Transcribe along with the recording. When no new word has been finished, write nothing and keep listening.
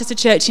a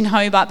church in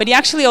Hobart, but he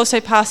actually also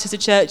pastors a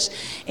church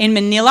in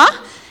Manila,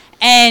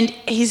 and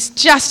he's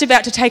just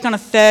about to take on a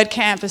third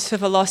campus for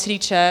Velocity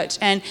Church,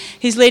 and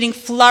he's leading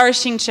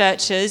flourishing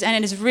churches, and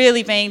it has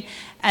really been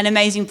an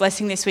amazing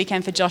blessing this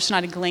weekend for Josh and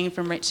I to glean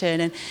from Richard,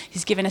 and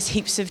he's given us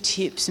heaps of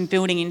tips and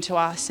building into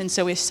us, and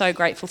so we're so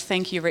grateful.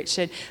 Thank you,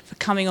 Richard, for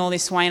coming all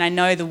this way, and I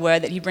know the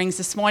word that he brings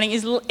this morning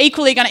is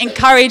equally going to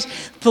encourage,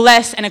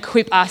 bless and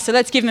equip us. So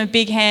let's give him a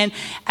big hand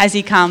as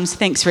he comes.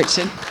 Thanks,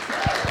 Richard.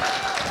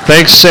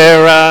 Thanks,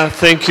 Sarah.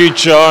 Thank you,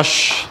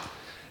 Josh.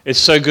 It's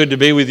so good to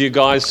be with you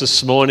guys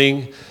this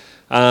morning.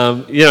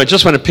 I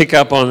just want to pick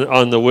up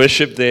on the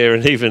worship there,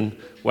 and even,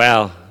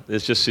 wow,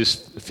 there's just this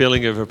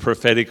feeling of a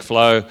prophetic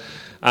flow.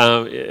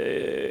 Where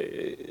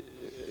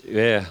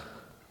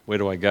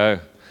do I go?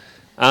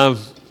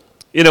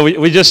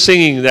 We're just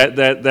singing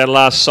that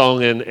last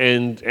song,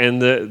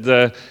 and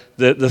the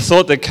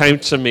thought that came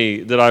to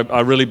me that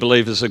I really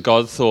believe is a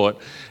God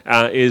thought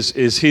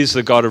is He's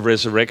the God of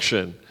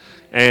resurrection.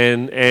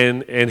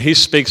 And He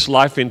speaks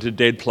life into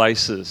dead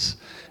places.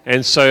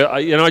 And so,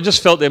 I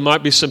just felt there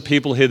might be some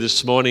people here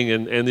this morning,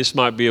 and this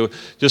might be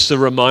just a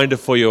reminder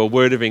for you, a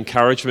word of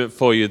encouragement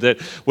for you,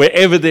 that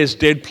wherever there's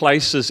dead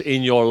places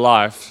in your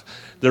life,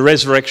 the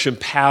resurrection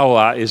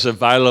power is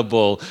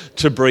available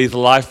to breathe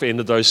life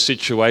into those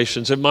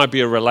situations. It might be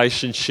a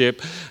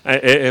relationship.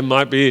 It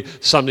might be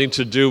something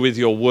to do with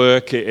your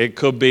work. It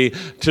could be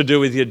to do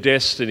with your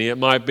destiny. It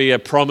might be a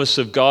promise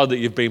of God that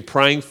you've been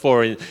praying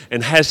for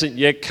and hasn't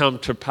yet come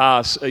to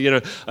pass.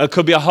 It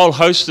could be a whole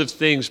host of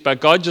things,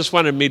 but God just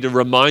wanted me to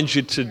remind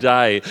you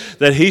today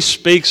that He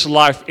speaks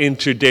life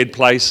into dead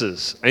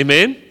places.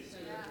 Amen?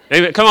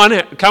 Amen. Come on,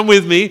 come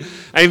with me.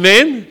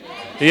 Amen?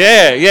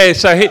 Yeah.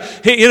 So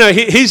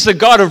He's the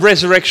God of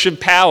resurrection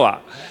power.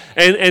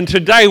 And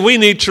today we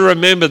need to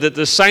remember that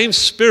the same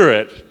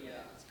Spirit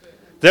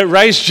that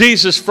raised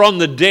Jesus from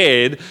the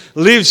dead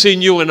lives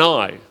in you and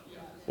I.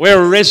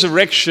 We're a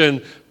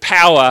resurrection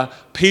power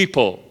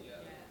people.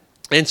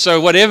 And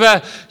so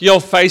whatever you're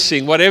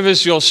facing,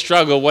 whatever's your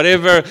struggle,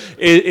 whatever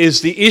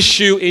is the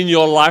issue in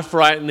your life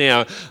right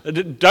now,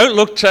 don't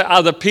look to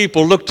other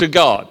people, look to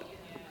God.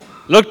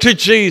 Look to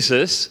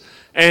Jesus.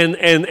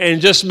 And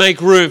just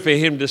make room for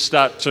Him to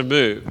start to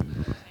move.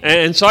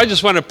 And so I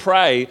just want to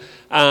pray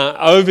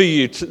over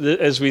you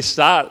as we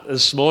start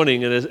this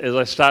morning, and as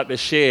I start to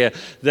share,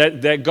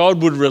 that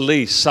God would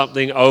release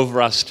something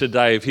over us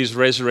today of His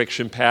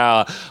resurrection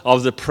power,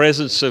 of the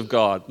presence of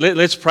God.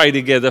 Let's pray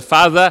together.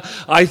 Father,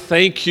 I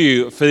thank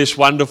You for this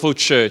wonderful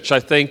church. I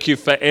thank You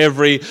for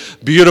every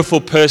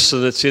beautiful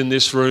person that's in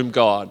this room,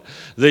 God.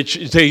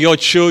 That they're Your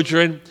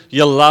children,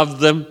 You love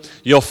them,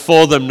 You're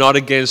for them, not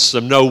against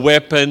them. No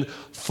weapon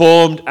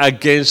formed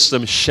against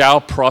them shall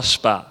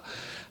prosper.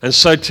 And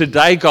so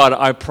today, God,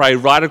 I pray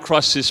right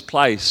across this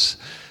place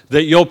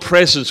that Your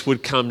presence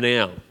would come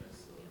now.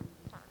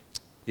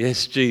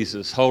 Yes,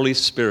 Jesus, Holy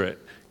Spirit,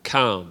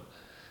 come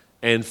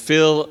and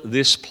fill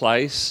this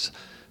place,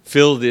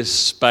 fill this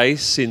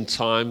space in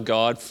time,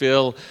 God.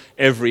 Fill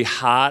every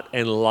heart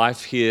and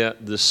life here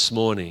this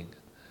morning.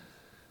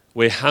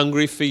 We're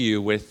hungry for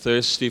You. We're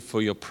thirsty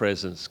for Your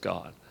presence,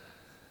 God.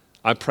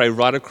 I pray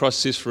right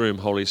across this room,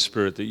 Holy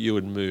Spirit, that You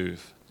would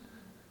move,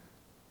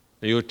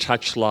 that You would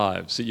touch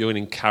lives, that You would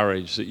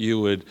encourage, that You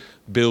would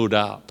build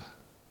up.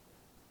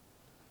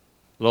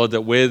 Lord,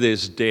 that where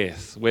there's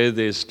death, where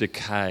there's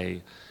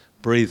decay,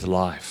 breathe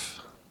life.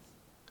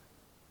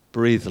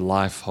 Breathe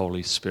life,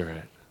 Holy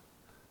Spirit.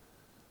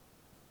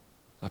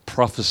 I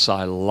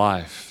prophesy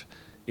life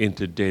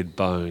into dead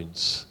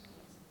bones.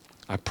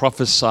 I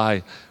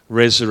prophesy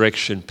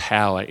resurrection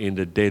power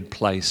into dead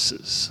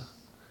places.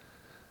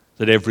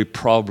 That every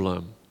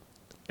problem,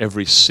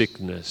 every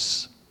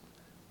sickness,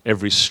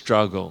 every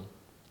struggle,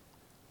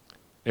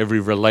 every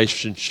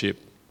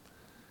relationship,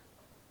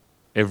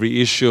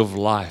 every issue of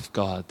life,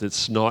 God,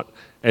 that's not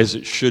as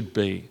it should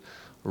be,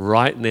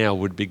 right now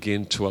would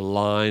begin to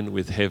align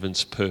with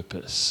heaven's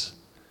purpose.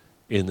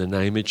 In the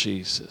name of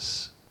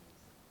Jesus.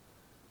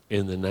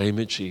 In the name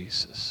of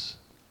Jesus.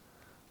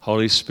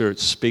 Holy Spirit,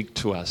 speak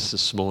to us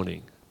this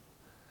morning.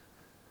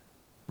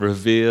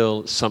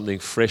 Reveal something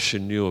fresh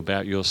and new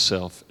about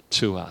Yourself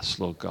to us,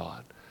 Lord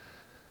God.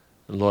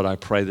 And Lord, I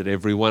pray that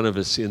every one of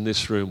us in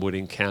this room would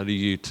encounter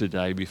You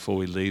today before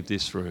we leave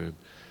this room.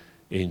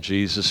 In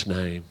Jesus'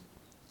 name,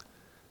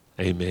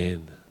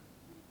 amen.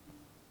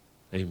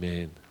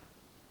 Amen.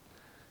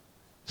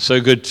 So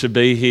good to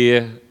be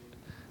here.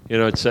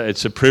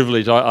 It's a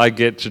privilege. I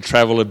get to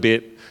travel a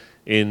bit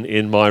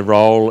in my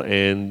role,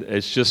 and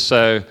it's just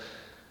so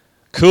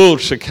cool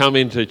to come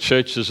into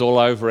churches all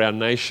over our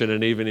nation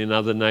and even in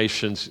other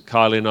nations.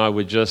 Kylie and I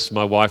were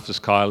my wife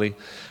is Kylie.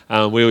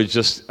 We were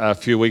just a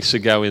few weeks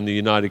ago in the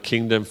United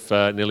Kingdom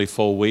for nearly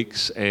 4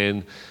 weeks,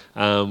 and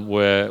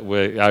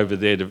we're over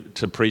there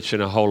to preach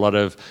in a whole lot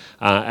of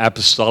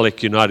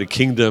apostolic United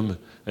Kingdom,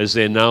 as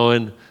they're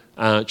known,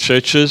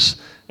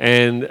 churches.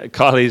 And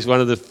Kylie's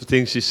one of the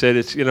things she said,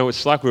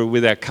 it's like we're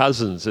with our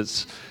cousins.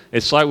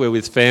 It's like we're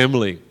with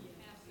family.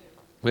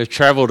 We've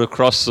travelled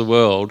across the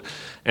world,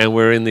 and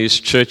we're in these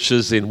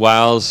churches in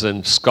Wales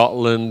and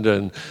Scotland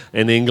and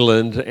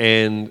England,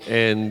 and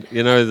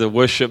the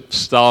worship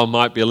style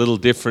might be a little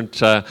different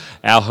to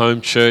our home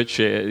church.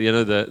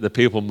 The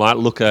people might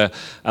look a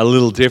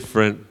little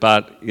different,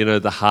 but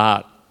the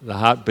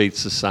heart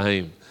beats the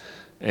same.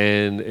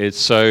 And it's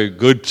so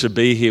good to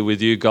be here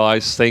with you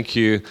guys. Thank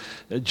you,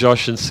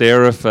 Josh and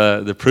Sarah,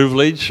 for the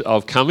privilege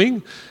of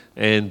coming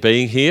and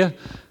being here.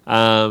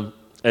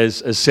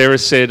 As Sarah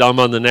said, I'm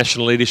on the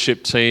national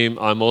leadership team.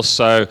 I'm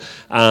also,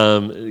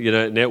 one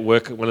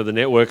of the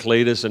network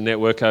leaders and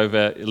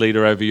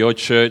leader over your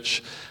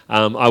church.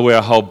 I wear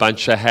a whole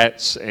bunch of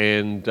hats,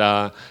 and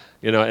at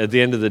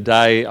the end of the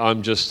day,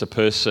 I'm just a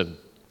person.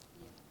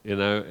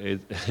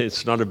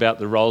 It's not about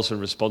the roles and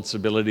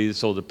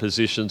responsibilities or the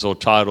positions or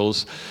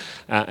titles.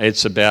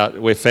 It's about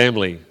we're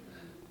family.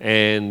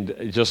 And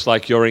just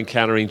like you're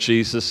encountering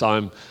Jesus,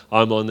 I'm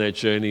on that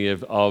journey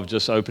of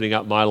just opening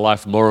up my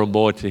life more and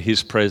more to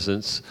His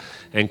presence,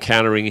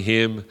 encountering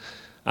Him.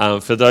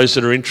 For those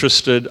that are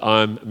interested,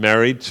 I'm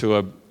married to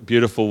a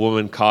beautiful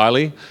woman,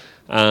 Kylie.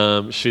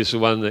 She's the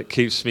one that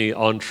keeps me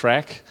on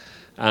track,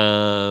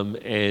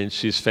 and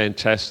she's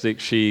fantastic.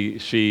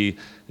 She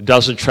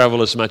doesn't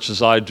travel as much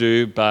as I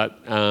do,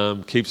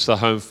 but keeps the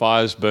home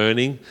fires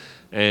burning,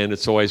 and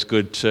it's always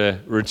good to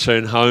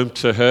return home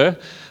to her.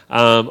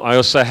 I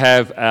also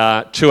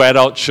have 2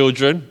 adult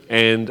children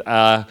and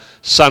a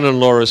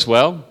son-in-law as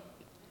well.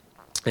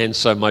 And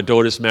so my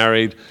daughter's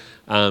married.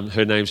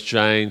 Her name's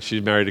Jane.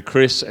 She's married to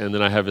Chris. And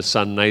then I have a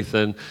son,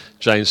 Nathan.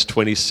 Jane's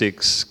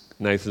 26.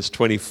 Nathan's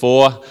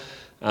 24.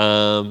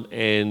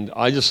 And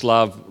I just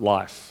love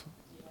life.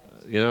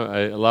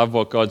 I love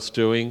what God's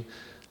doing.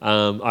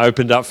 I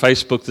opened up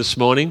Facebook this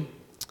morning.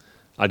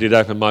 I did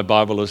open my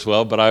Bible as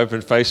well, but I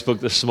opened Facebook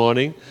this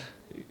morning,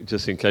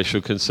 just in case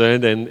you're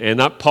concerned, and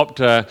up popped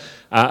a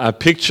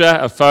picture,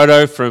 a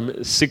photo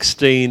from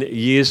 16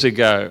 years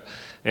ago,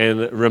 and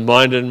it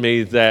reminded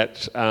me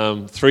that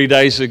 3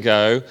 days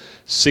ago,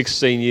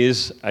 16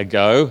 years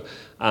ago,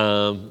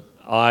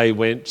 I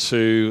went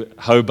to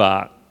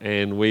Hobart,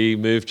 and we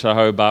moved to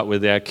Hobart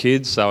with our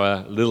kids, so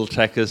our little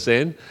tackers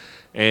then,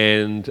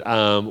 and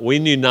we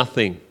knew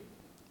nothing,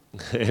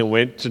 and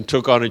went and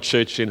took on a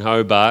church in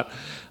Hobart.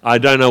 I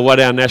don't know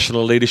what our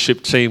national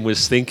leadership team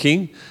was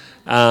thinking.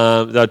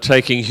 They're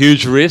taking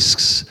huge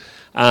risks,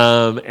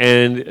 and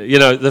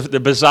the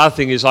bizarre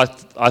thing is I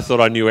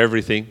thought I knew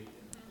everything.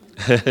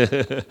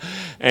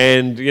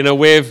 And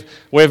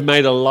we've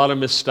made a lot of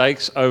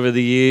mistakes over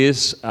the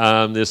years.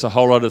 There's a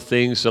whole lot of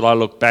things that I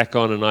look back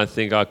on and I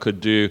think I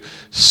could do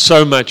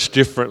so much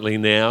differently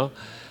now.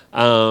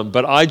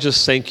 But I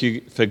just thank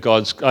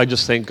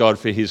God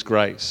for His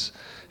grace,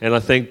 and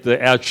I thank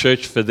our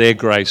church for their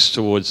grace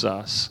towards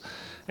us.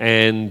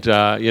 And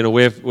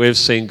we've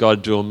seen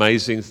God do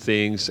amazing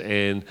things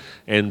and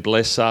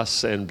bless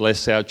us and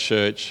bless our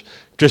church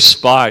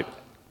despite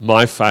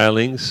my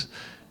failings,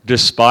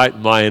 despite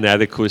my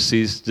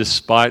inadequacies,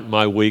 despite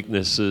my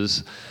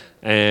weaknesses.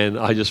 And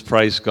I just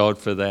praise God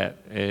for that.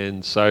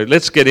 And so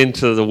let's get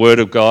into the Word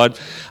of God.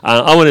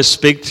 I want to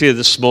speak to you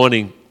this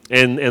morning,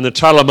 and the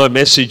title of my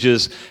message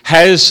is,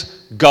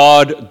 Has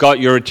God Got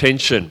Your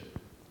Attention?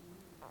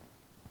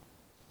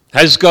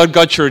 Has God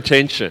got your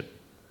attention?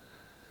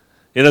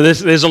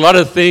 There's a lot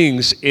of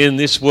things in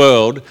this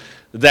world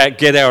that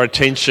get our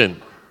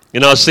attention. I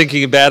was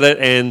thinking about it,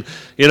 and,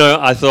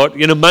 I thought,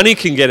 money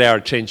can get our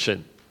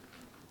attention.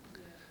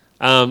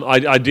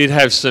 I did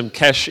have some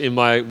cash in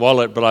my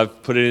wallet, but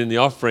I've put it in the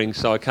offering,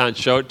 so I can't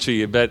show it to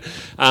you. But,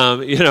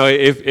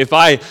 if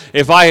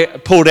I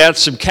pulled out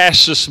some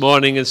cash this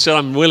morning and said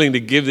I'm willing to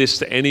give this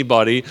to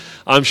anybody,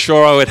 I'm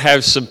sure I would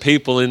have some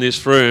people in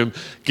this room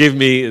give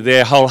me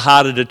their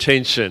wholehearted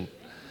attention.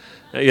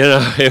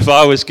 If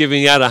I was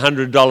giving out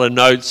 $100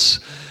 notes,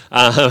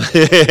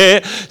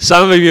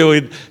 some of you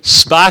would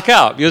spark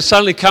up. You'd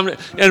suddenly come,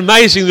 and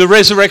amazing, the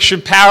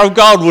resurrection power of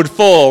God would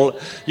fall.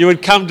 You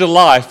would come to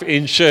life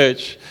in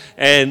church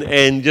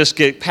and just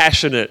get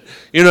passionate.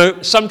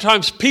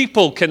 Sometimes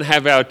people can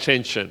have our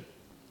attention.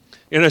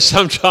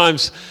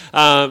 Sometimes,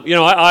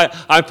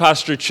 I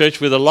pastor a church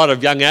with a lot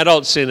of young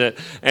adults in it,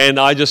 and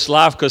I just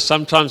laugh because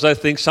sometimes I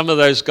think some of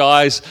those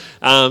guys,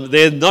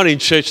 they're not in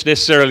church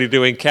necessarily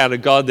to encounter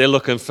God. They're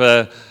looking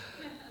for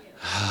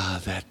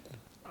that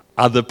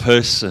other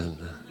person.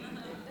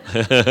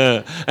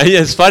 And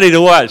it's funny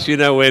to watch,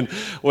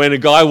 when a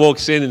guy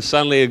walks in and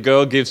suddenly a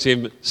girl gives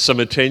him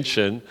some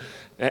attention,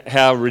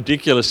 how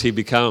ridiculous he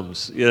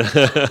becomes.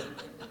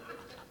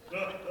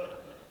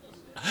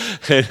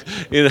 And,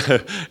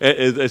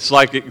 it's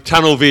like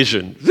tunnel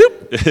vision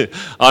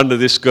onto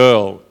this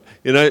girl.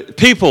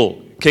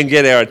 People can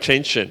get our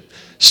attention.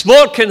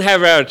 Sport can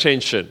have our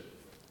attention.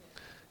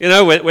 You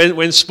know,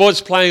 when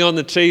sport's playing on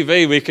the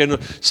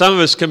TV, some of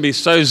us can be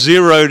so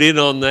zeroed in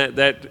on that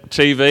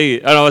TV.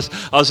 And I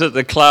was at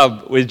the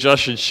club with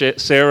Josh and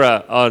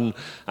Sarah on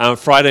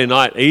Friday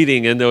night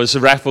eating, and there was a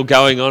raffle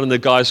going on, and the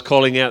guys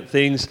calling out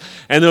things,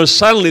 and there was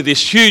suddenly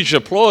this huge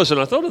applause, and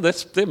I thought,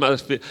 that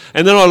must be.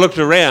 And then I looked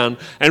around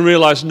and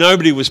realised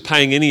nobody was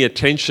paying any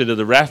attention to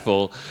the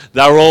raffle.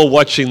 They were all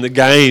watching the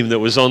game that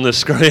was on the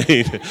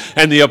screen,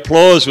 and the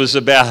applause was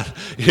about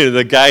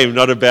the game,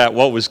 not about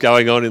what was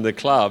going on in the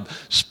club.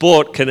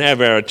 Sport can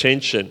have our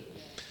attention.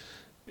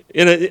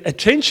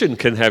 Attention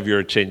can have your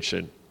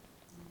attention.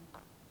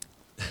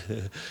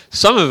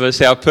 Some of us,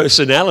 our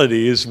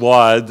personality is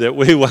wired that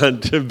we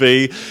want to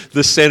be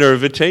the centre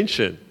of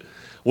attention.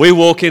 We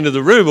walk into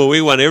the room and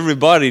we want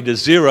everybody to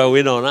zero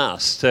in on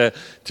us,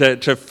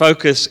 to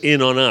focus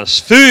in on us.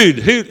 Food,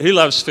 who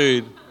loves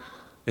food?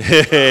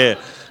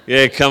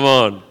 Yeah, come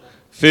on.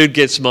 Food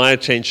gets my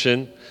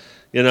attention.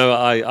 You know,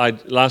 I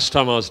last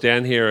time I was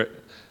down here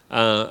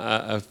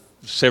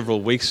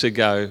several weeks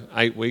ago,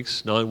 8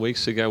 weeks, 9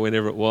 weeks ago,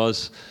 whenever it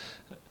was,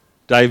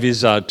 Dave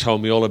Izzard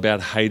told me all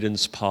about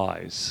Hayden's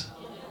pies.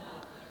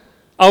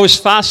 I was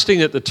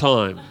fasting at the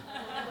time,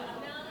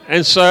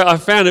 and so I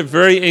found it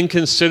very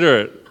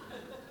inconsiderate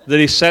that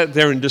he sat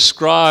there and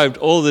described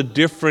all the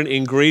different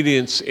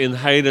ingredients in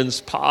Hayden's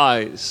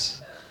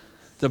pies.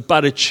 The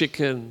butter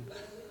chicken,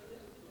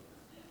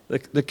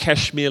 the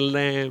cashmere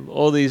lamb,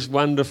 all these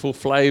wonderful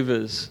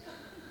flavours.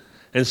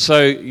 And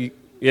so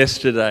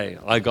yesterday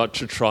I got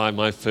to try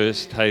my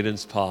first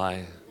Hayden's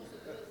pie.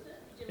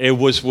 It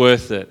was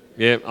worth it.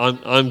 Yeah,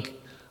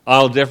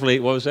 I'll definitely.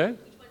 What was that?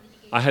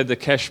 I had the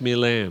cashmere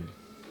lamb.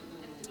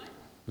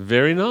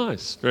 Very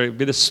nice. Very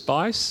bit of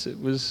spice. It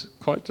was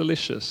quite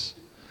delicious.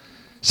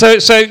 So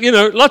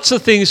lots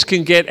of things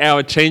can get our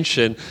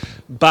attention,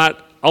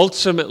 but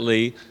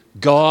ultimately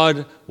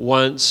God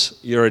wants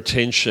your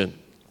attention.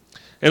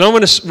 And I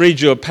want to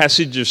read you a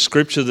passage of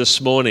scripture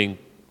this morning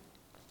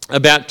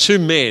about two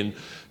men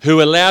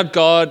who allowed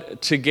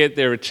God to get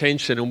their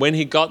attention, and when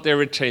He got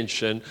their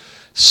attention,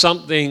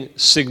 something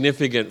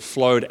significant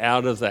flowed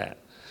out of that.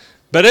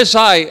 But as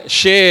I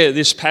share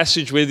this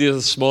passage with you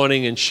this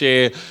morning and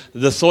share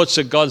the thoughts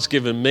that God's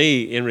given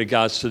me in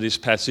regards to this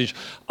passage,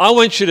 I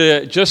want you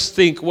to just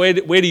think, where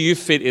do you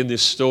fit in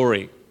this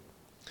story?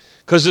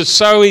 Because it's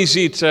so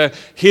easy to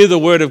hear the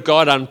Word of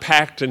God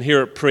unpacked and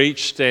hear it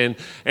preached and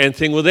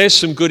think, well, there's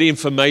some good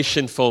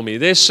information for me.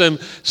 There's some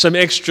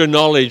extra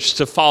knowledge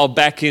to file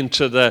back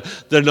into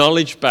the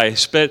knowledge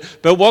base. But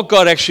what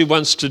God actually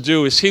wants to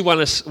do is He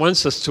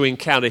wants us to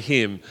encounter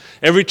Him.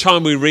 Every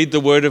time we read the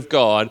Word of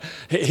God,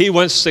 He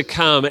wants to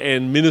come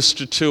and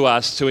minister to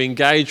us, to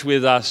engage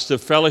with us, to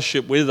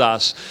fellowship with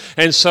us.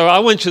 And so I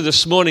want you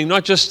this morning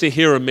not just to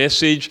hear a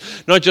message,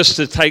 not just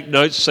to take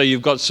notes so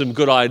you've got some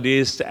good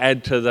ideas to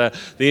add to the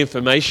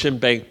information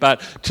bank,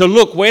 but to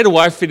look, where do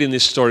I fit in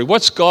this story?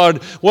 What's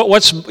God,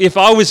 what's if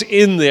I was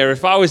in there,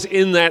 if I was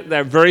in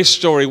that very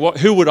story,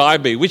 who would I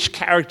be? Which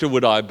character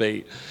would I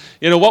be?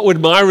 What would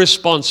my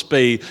response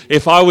be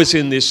if I was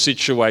in this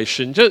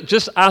situation?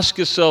 Just ask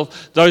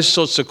yourself those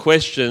sorts of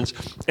questions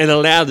and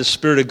allow the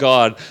Spirit of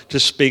God to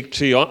speak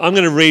to you. I'm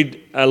going to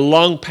read a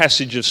long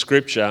passage of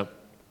Scripture.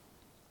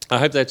 I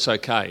hope that's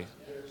okay.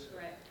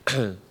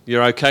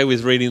 You're okay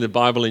with reading the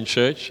Bible in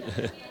church?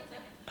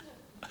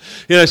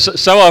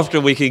 So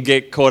often we can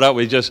get caught up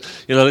with just,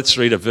 let's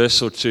read a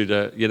verse or two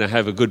to,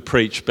 have a good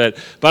preach. But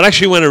I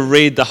actually want to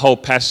read the whole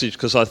passage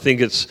because I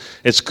think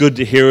it's good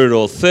to hear it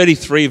all.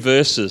 33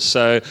 verses,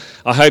 so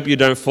I hope you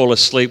don't fall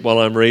asleep while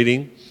I'm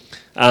reading.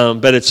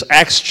 But it's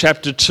Acts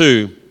chapter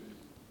 2,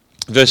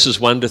 verses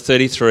 1 to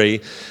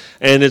 33.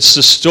 And it's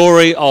the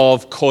story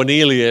of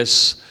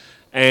Cornelius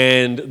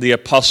and the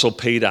Apostle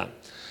Peter.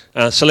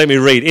 So let me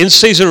read. In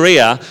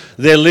Caesarea,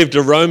 there lived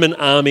a Roman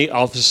army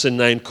officer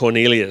named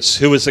Cornelius,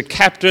 who was the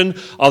captain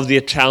of the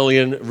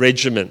Italian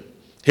regiment.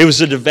 He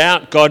was a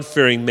devout,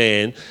 God-fearing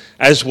man,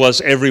 as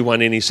was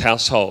everyone in his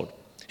household.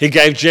 He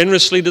gave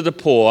generously to the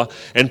poor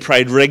and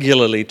prayed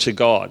regularly to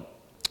God.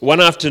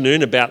 One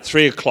afternoon, about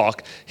 3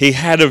 o'clock, he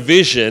had a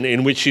vision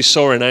in which he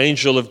saw an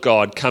angel of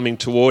God coming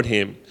toward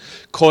him.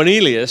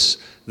 Cornelius,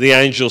 the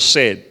angel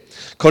said.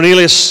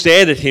 Cornelius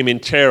stared at him in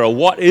terror.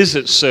 "What is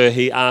it, sir?"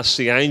 he asked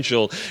the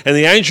angel. And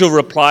the angel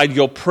replied,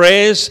 "Your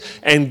prayers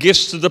and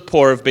gifts to the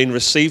poor have been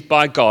received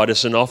by God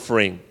as an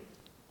offering.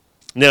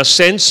 Now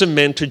send some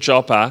men to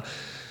Joppa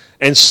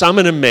and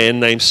summon a man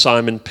named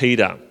Simon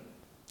Peter.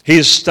 He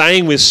is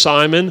staying with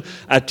Simon,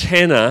 a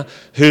tanner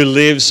who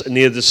lives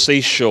near the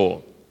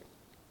seashore."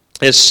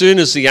 As soon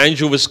as the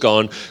angel was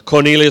gone,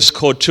 Cornelius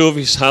called 2 of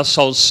his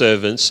household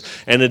servants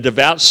and a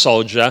devout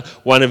soldier,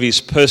 one of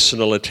his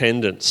personal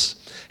attendants.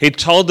 He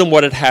told them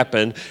what had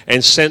happened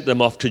and sent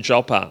them off to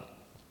Joppa.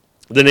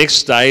 The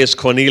next day, as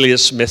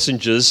Cornelius'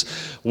 messengers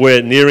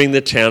were nearing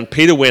the town,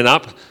 Peter went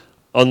up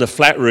on the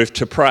flat roof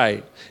to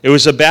pray. It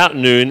was about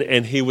noon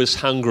and he was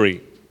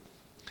hungry.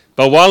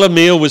 But while a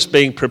meal was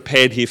being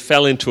prepared, he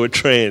fell into a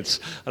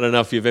trance. I don't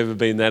know if you've ever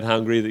been that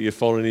hungry that you've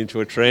fallen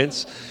into a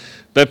trance.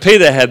 But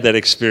Peter had that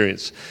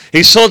experience.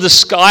 He saw the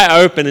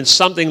sky open and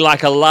something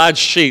like a large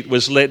sheet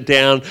was let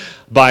down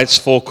by its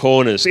four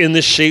corners. In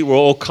the sheet were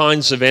all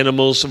kinds of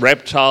animals,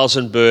 reptiles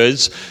and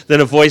birds. Then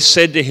a voice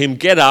said to him,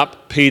 "Get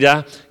up,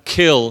 Peter,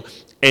 kill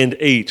and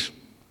eat."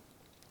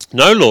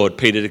 "No, Lord,"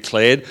 Peter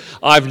declared.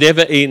 "I've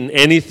never eaten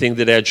anything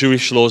that our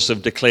Jewish laws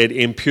have declared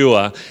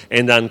impure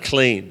and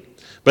unclean."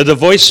 But the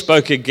voice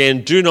spoke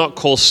again, "Do not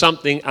call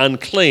something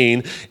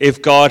unclean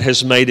if God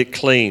has made it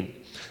clean."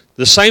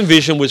 The same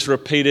vision was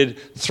repeated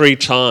 3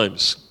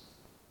 times.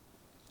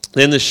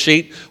 Then the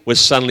sheet was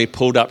suddenly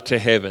pulled up to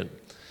heaven.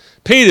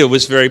 Peter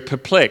was very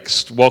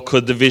perplexed. What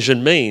could the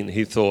vision mean,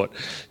 he thought.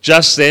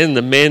 Just then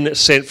the men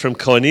sent from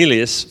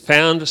Cornelius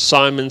found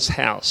Simon's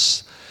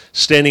house.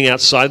 Standing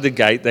outside the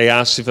gate, they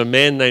asked if a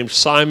man named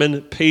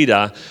Simon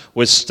Peter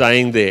was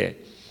staying there.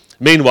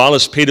 Meanwhile,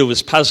 as Peter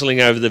was puzzling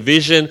over the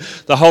vision,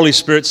 the Holy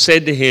Spirit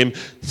said to him,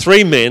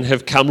 "3 men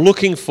have come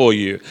looking for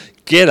you.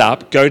 Get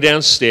up, go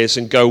downstairs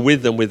and go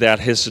with them without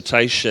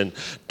hesitation.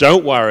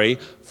 Don't worry,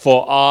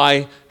 for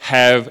I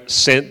have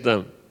sent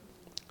them."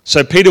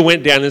 So Peter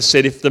went down and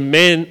said, I'm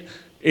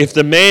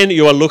the man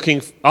you are looking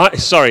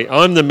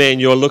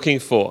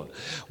for.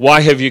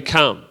 Why have you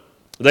come?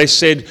 They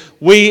said,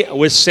 "We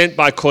were sent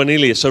by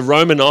Cornelius, a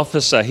Roman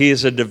officer. He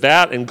is a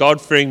devout and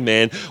God-fearing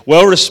man,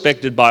 well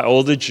respected by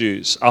all the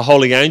Jews. A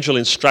holy angel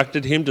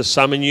instructed him to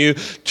summon you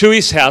to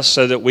his house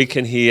so that we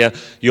can hear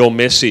your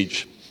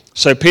message."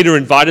 So Peter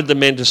invited the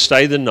men to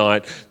stay the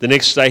night. The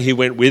next day he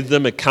went with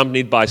them,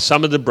 accompanied by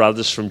some of the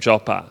brothers from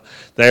Joppa.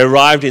 They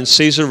arrived in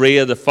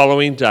Caesarea the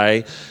following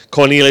day.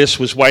 Cornelius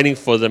was waiting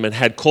for them and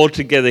had called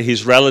together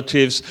his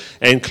relatives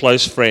and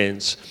close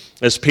friends.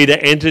 As Peter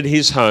entered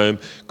his home,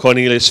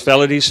 Cornelius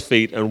fell at his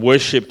feet and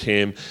worshipped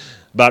him.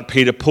 But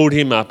Peter pulled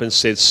him up and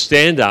said,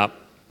 "Stand up.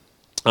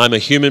 I'm a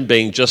human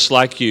being just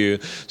like you."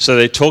 So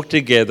they talked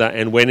together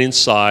and went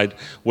inside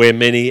where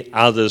many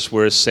others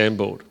were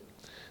assembled.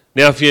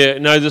 Now, if you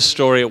know the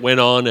story, it went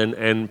on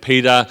and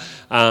Peter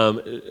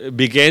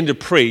began to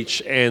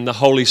preach and the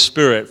Holy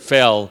Spirit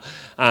fell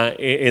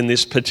in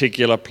this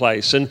particular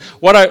place. And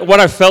what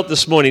I felt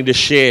this morning to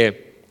share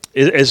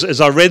as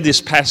I read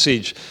this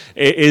passage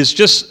is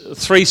just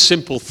 3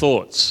 simple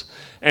thoughts.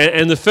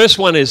 And the first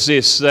one is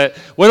this, that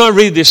when I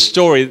read this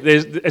story,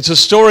 it's a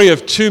story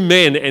of 2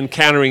 men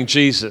encountering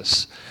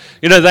Jesus.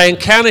 You know, they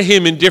encounter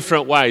him in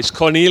different ways.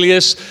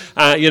 Cornelius,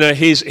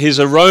 he's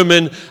a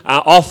Roman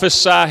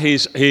officer.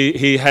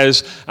 He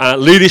has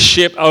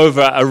leadership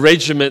over a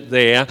regiment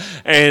there,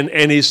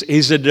 and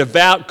he's a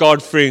devout,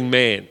 God-fearing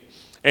man.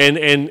 And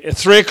at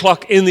 3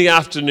 o'clock in the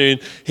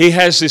afternoon, he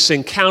has this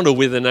encounter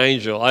with an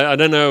angel. I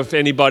don't know if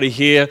anybody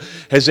here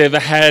has ever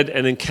had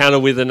an encounter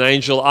with an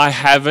angel. I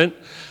haven't,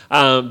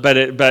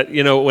 but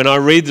when I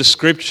read the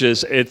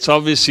scriptures, it's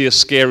obviously a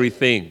scary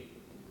thing.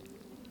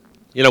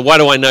 You know, why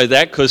do I know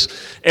that? Because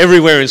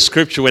everywhere in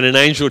Scripture, when an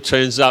angel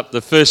turns up,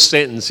 the first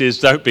sentence is,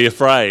 "Don't be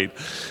afraid."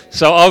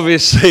 So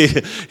obviously,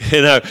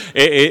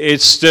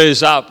 it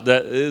stirs up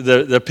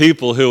the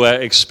people who are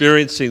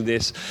experiencing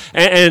this.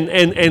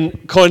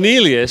 And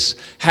Cornelius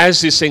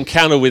has this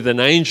encounter with an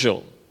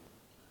angel.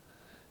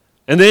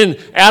 And then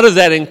out of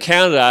that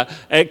encounter,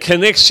 it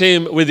connects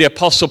him with the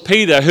Apostle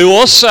Peter, who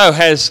also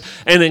has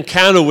an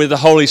encounter with the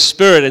Holy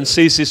Spirit and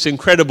sees this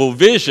incredible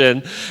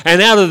vision.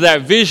 And out of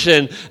that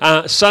vision,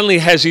 suddenly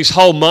has his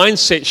whole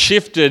mindset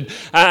shifted.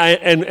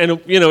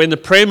 In the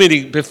prayer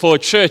meeting before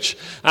church,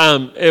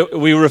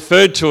 we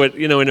referred to it,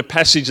 in a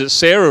passage that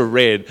Sarah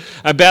read,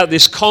 about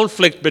this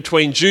conflict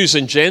between Jews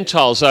and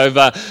Gentiles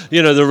over,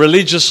 the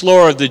religious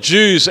law of the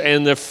Jews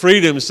and the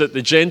freedoms that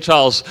the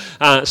Gentiles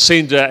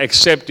seem to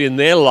accept in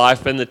their life,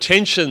 and the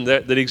tension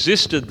that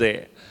existed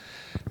there.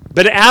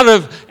 But out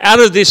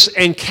of this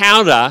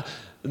encounter,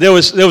 there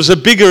was a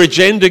bigger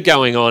agenda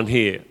going on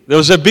here. There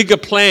was a bigger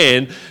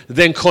plan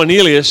than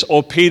Cornelius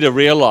or Peter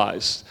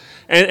realized.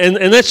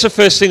 And that's the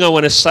first thing I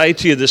want to say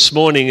to you this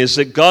morning, is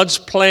that God's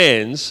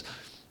plans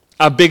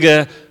are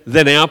bigger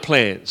than our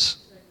plans.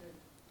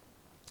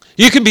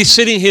 You can be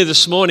sitting here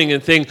this morning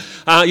and think,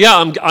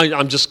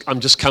 I'm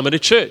just coming to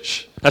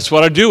church. That's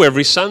what I do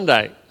every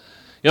Sunday.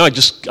 I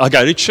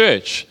go to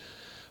church.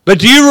 But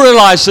do you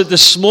realize that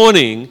this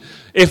morning,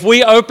 if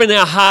we open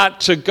our heart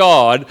to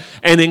God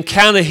and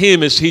encounter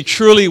Him as He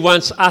truly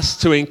wants us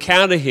to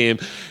encounter Him,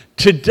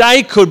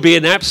 today could be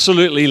an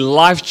absolutely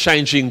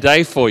life-changing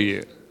day for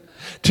you.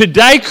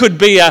 Today could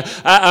be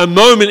a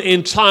moment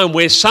in time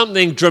where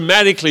something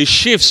dramatically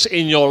shifts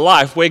in your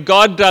life, where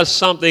God does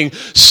something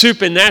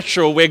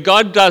supernatural, where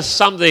God does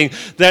something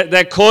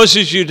that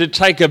causes you to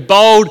take a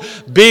bold,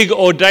 big,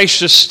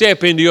 audacious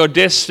step into your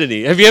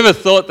destiny. Have you ever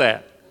thought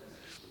that?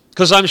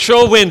 Because I'm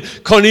sure when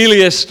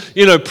Cornelius,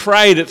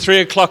 prayed at 3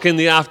 o'clock in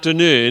the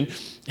afternoon,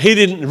 he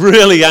didn't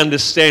really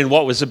understand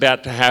what was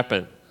about to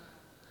happen.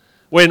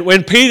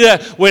 When Peter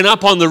went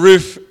up on the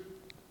roof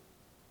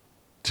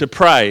to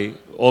pray,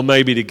 or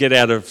maybe to get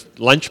out of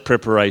lunch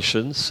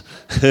preparations,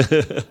 he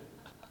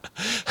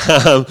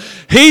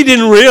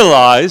didn't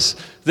realize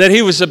that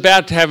he was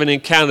about to have an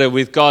encounter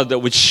with God that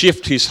would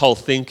shift his whole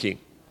thinking.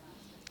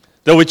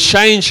 that would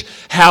change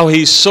how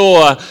he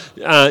saw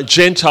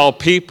Gentile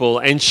people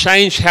and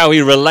change how he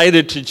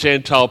related to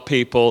Gentile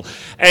people,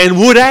 and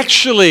would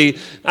actually,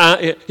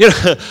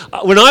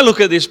 when I look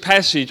at this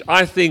passage,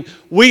 I think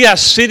we are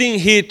sitting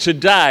here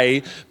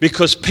today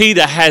because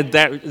Peter had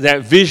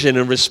that vision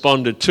and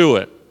responded to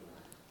it.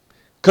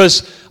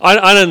 Because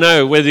I don't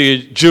know whether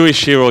you're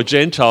Jewish here or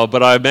Gentile,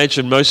 but I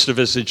imagine most of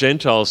us are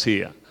Gentiles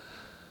here.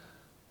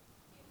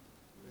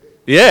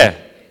 Yeah,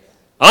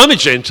 I'm a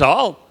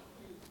Gentile.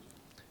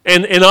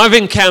 And I've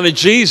encountered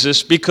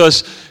Jesus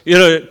because,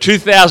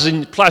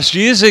 2,000 plus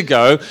years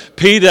ago,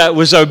 Peter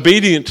was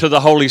obedient to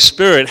the Holy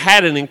Spirit,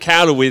 had an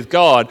encounter with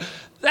God.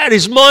 That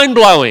is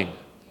mind-blowing.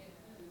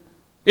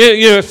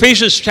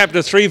 Ephesians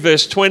chapter 3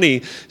 verse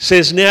 20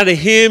 says, "Now to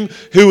him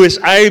who is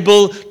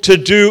able to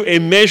do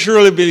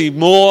immeasurably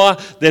more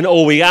than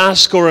all we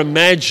ask or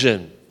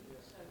imagine."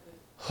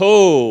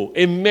 Oh,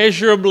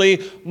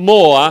 immeasurably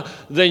more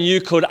than you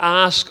could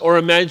ask or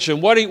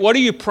imagine. What are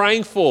you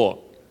praying for?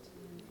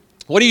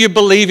 What are you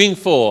believing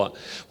for?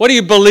 What are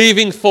you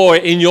believing for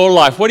in your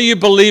life? What are you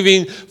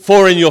believing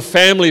for in your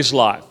family's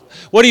life?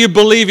 What are you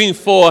believing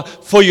for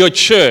your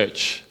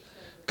church?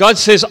 God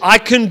says, I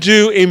can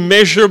do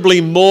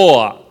immeasurably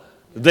more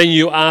than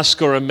you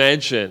ask or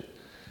imagine,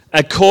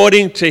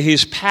 according to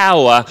his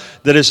power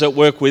that is at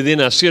work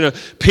within us.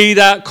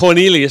 Peter,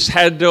 Cornelius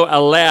had to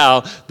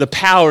allow the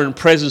power and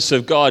presence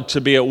of God to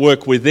be at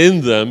work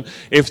within them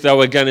if they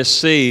were going to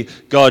see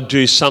God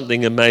do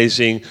something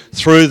amazing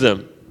through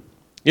them.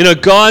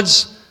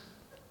 God's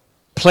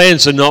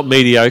plans are not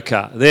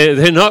mediocre.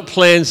 They're not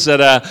plans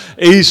that are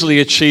easily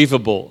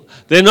achievable.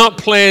 They're not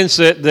plans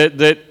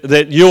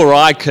that you or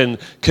I can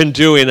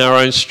do in our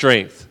own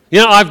strength.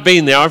 I've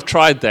been there. I've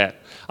tried that.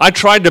 I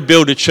tried to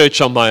build a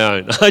church on my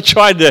own. I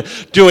tried to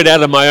do it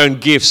out of my own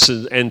gifts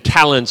and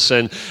talents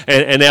and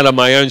out of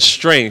my own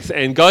strength.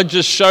 And God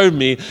just showed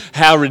me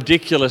how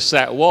ridiculous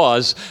that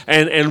was.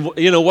 And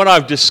what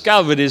I've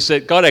discovered is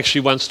that God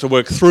actually wants to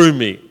work through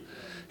me.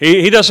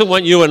 He doesn't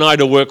want you and I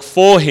to work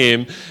for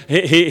him.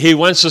 He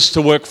wants us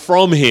to work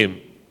from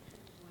him.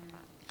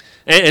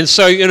 And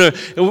so,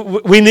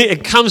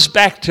 it comes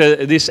back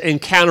to this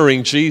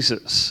encountering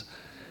Jesus,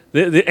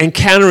 the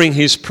encountering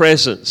his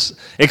presence,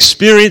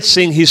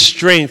 experiencing his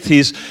strength,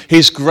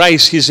 his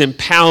grace, his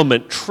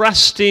empowerment,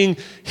 trusting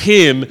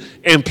him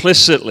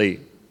implicitly.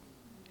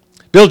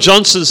 Bill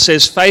Johnson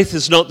says faith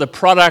is not the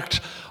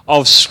product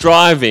of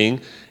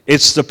striving,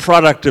 it's the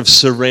product of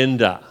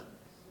surrender.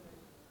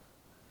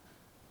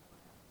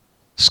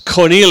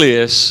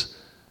 Cornelius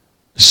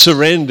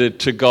surrendered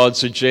to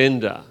God's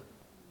agenda.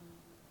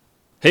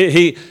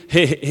 He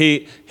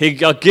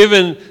got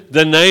given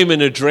the name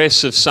and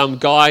address of some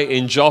guy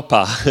in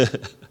Joppa.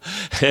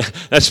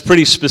 That's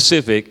pretty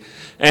specific.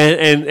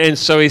 And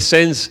so he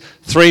sends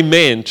 3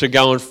 men to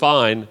go and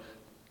find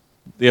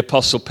the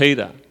Apostle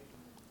Peter.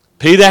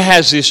 Peter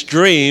has this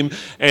dream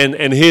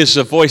and hears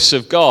the voice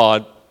of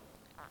God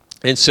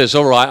and says,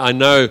 all right, I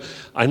know,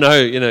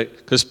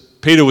 because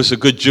Peter was a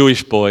good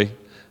Jewish boy.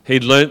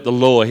 He'd learnt the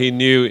law. He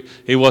knew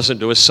he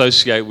wasn't to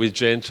associate with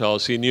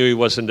Gentiles. He knew he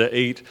wasn't to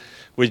eat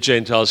with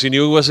Gentiles. He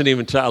knew he wasn't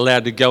even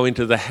allowed to go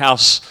into the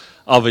house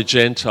of a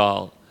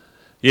Gentile.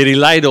 Yet he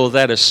laid all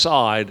that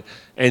aside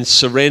and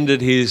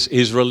surrendered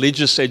his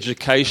religious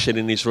education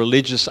and his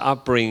religious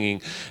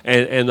upbringing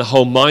and the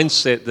whole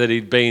mindset that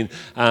he'd been,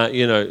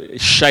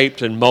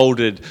 shaped and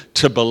molded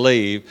to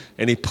believe.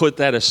 And he put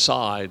that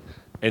aside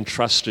and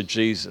trusted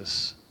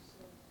Jesus.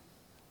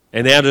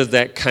 And out of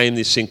that came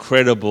this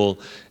incredible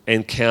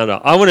encounter.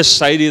 I want to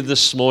say to you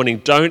this morning,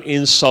 don't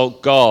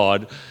insult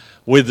God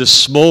with the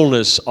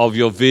smallness of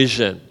your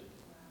vision.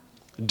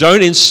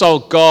 Don't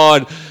insult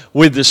God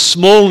with the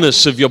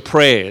smallness of your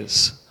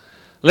prayers.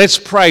 Let's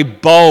pray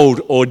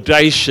bold,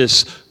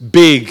 audacious,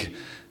 big,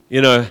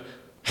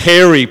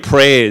 hairy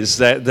prayers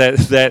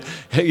that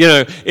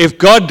if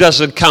God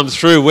doesn't come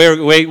through,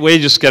 we're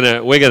just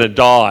gonna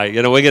die.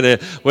 We're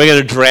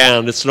gonna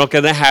drown. It's not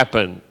gonna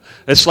happen.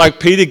 It's like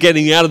Peter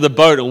getting out of the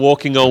boat and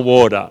walking on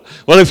water.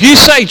 Well, if you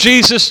say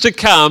Jesus to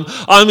come,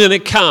 I'm going to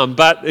come.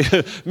 But,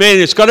 man,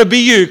 it's got to be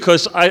you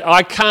because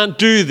I can't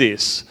do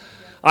this.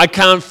 I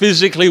can't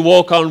physically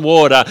walk on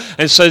water.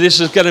 And so this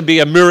is going to be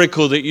a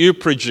miracle that you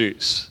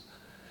produce.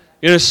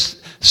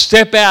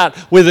 Step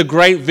out with a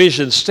great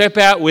vision. Step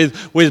out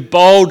with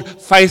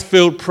bold,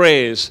 faith-filled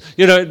prayers.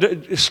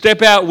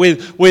 Step out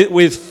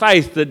with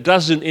faith that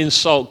doesn't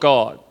insult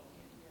God.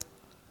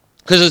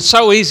 Because it's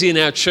so easy in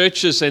our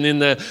churches and in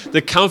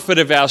the comfort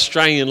of our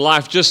Australian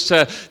life just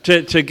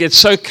to get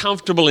so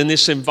comfortable in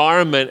this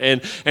environment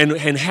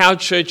and how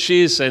church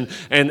is and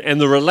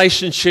the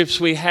relationships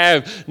we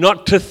have,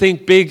 not to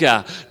think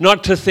bigger,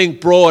 not to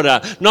think broader,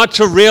 not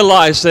to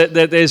realize that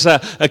there's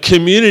a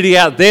community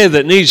out there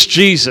that needs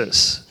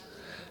Jesus.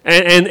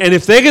 And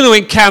if they're going to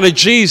encounter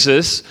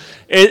Jesus,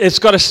 it's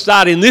got to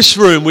start in this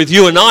room with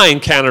you and I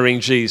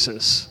encountering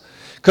Jesus.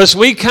 Because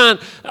we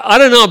can't, I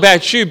don't know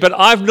about you, but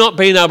I've not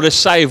been able to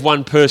save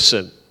one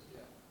person.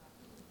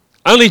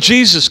 Only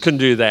Jesus can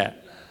do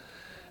that.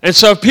 And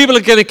so if people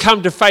are going to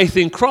come to faith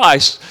in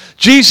Christ,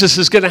 Jesus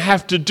is going to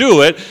have to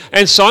do it.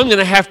 And so I'm going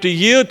to have to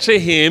yield to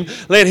him,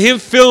 let him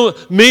fill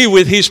me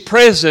with his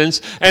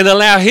presence and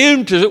allow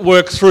him to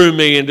work through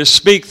me and to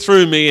speak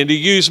through me and to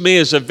use me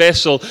as a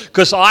vessel,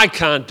 because I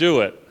can't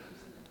do it.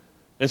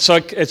 And so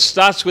it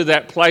starts with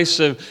that place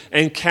of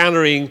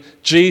encountering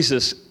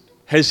Jesus.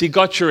 Has he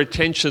got your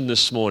attention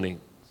this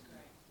morning?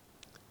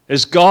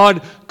 Has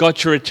God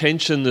got your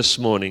attention this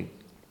morning?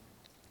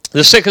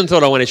 The second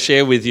thought I want to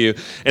share with you,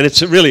 and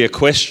it's really a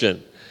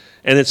question,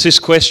 and it's this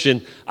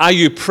question: are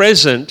you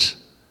present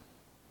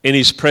in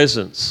his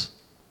presence?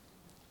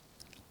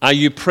 Are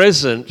you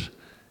present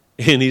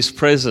in his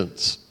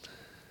presence?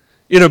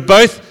 You know,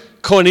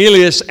 both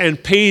Cornelius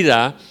and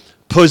Peter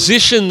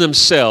position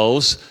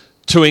themselves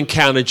to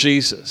encounter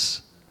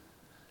Jesus.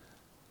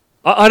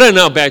 I don't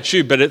know about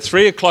you, but at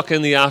 3 o'clock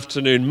in the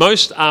afternoon,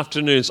 most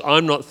afternoons,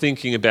 I'm not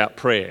thinking about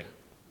prayer.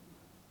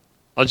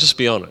 I'll just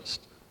be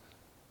honest.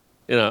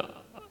 You know,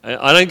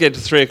 I don't get to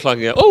 3 o'clock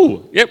and go,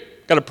 oh, yep,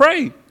 got to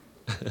pray.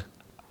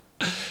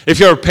 If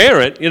you're a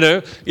parent, you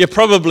know, you're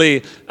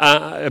probably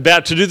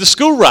about to do the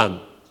school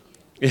run.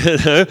 You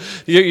know,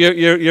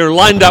 you're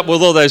lined up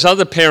with all those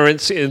other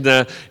parents in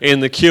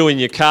the queue in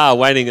your car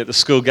waiting at the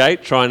school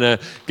gate, trying to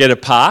get a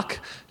park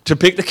to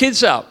pick the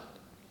kids up.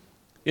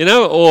 You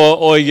know,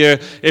 or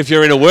if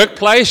you're in a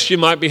workplace, you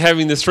might be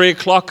having the 3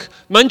 o'clock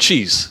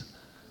munchies.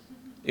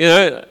 You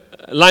know,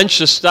 lunch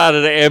has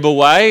started to ebb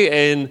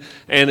away and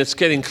it's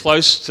getting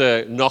close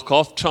to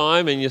knock-off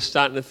time, and you're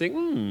starting to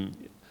think,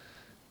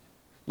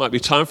 might be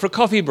time for a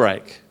coffee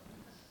break.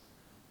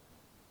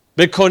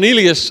 But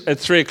Cornelius at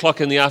 3 o'clock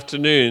in the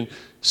afternoon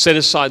set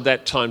aside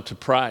that time to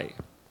pray,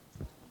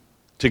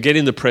 to get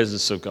in the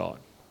presence of God.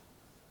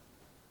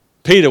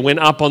 Peter went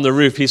up on the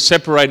roof. He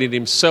separated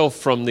himself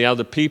from the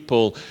other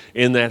people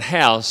in that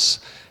house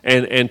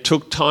and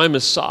took time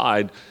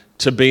aside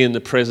to be in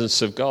the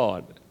presence of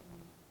God.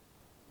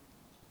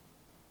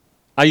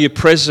 Are you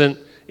present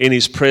in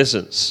his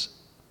presence?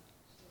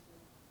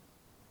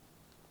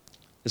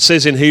 It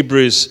says in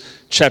Hebrews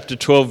chapter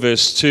 12,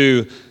 verse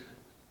 2,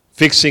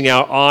 fixing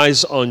our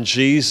eyes on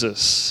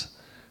Jesus,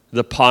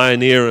 the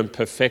pioneer and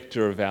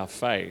perfecter of our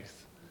faith.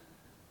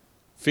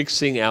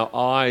 Fixing our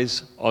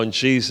eyes on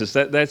Jesus.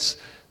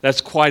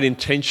 That's quite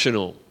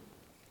intentional.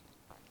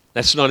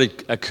 That's not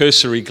a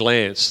cursory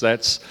glance.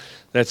 That's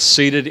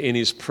seated in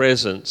his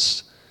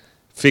presence,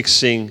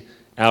 fixing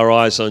our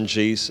eyes on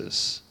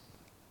Jesus.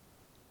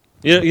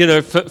 You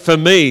know, for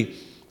me,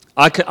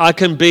 I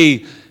can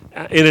be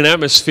in an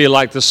atmosphere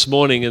like this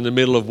morning in the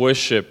middle of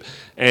worship,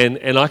 and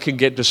I can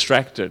get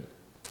distracted.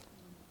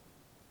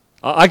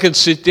 I can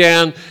sit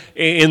down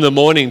in the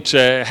morning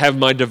to have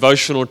my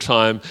devotional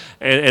time,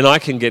 and I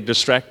can get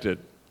distracted.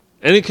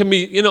 And it can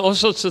be, you know, all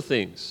sorts of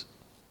things.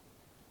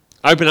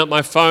 I open up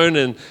my phone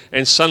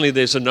and suddenly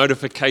there's a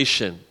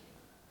notification.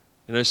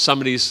 You know,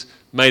 somebody's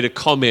made a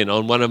comment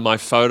on one of my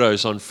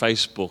photos on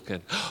Facebook,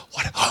 and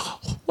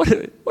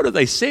what have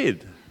they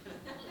said?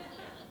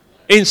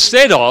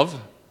 Instead of,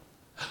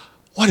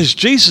 what does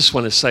Jesus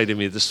want to say to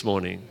me this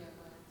morning?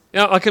 You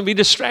know, I can be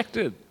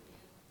distracted.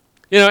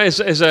 You know,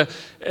 as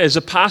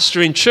a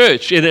pastor in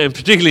church, and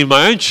particularly in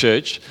my own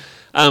church,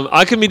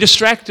 I can be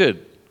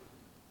distracted.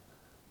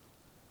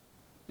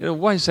 You know,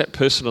 why is that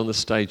person on the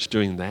stage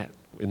doing that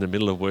in the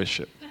middle of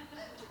worship?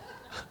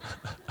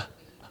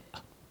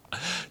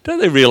 Don't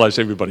they realize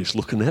everybody's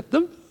looking at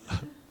them?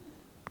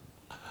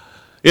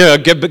 You know,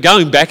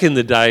 going back in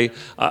the day,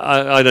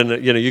 I don't know,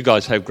 you know, you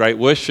guys have great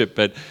worship,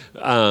 but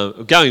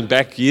going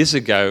back years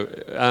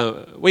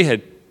ago, we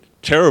had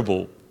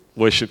terrible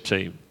worship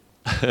team.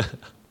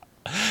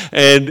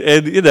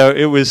 And you know,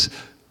 it was,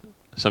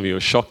 some of you were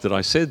shocked that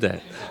I said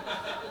that.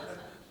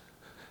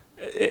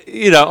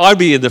 You know, I'd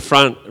be in the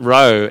front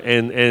row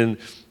and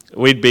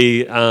we'd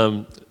be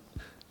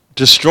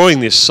destroying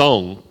this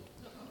song.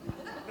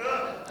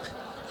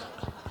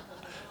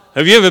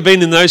 Have you ever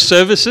been in those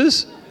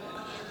services?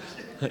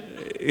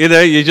 You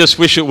know, you just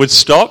wish it would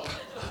stop.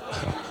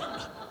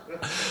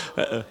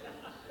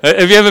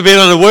 Have you ever been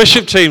on a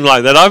worship team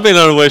like that? I've been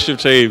on a worship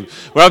team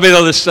where I've been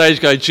on the stage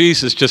going,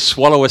 Jesus, just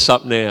swallow us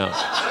up now.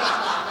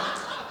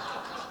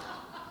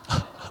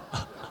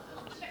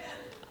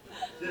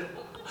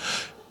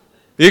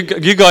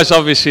 You guys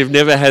obviously have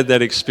never had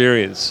that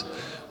experience.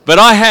 But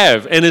I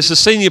have, and as a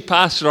senior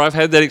pastor, I've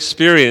had that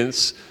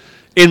experience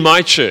in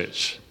my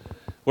church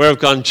where I've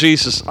gone,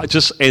 Jesus, I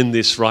just end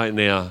this right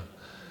now.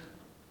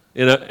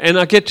 You know, and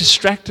I get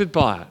distracted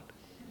by it.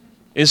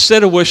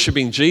 Instead of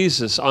worshiping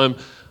Jesus,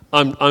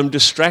 I'm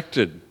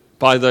distracted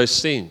by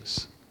those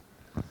things.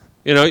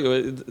 You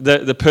know,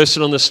 the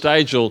person on the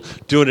stage will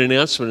do an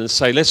announcement and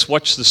say, let's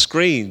watch the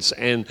screens,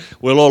 and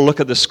we'll all look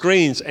at the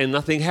screens and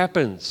nothing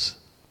happens.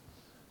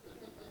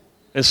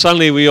 And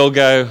suddenly we all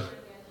go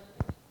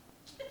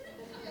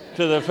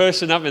to the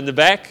person up in the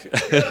back.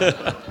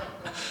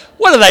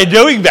 What are they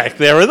doing back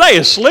there? Are they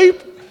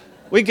asleep?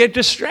 We get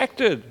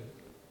distracted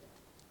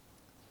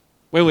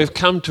when we've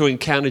come to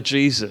encounter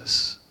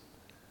Jesus.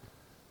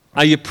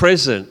 Are you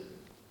present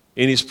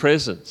in his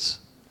presence?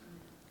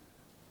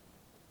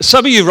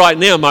 Some of you right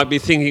now might be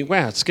thinking,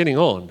 wow, it's getting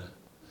on.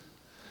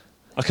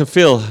 I can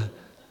feel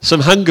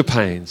some hunger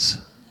pains.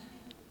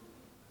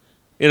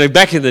 You know,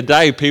 back in the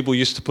day, people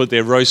used to put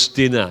their roast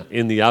dinner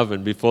in the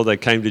oven before they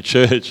came to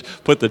church,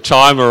 put the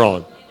timer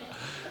on,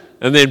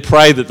 and then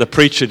pray that the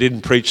preacher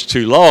didn't preach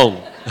too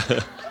long.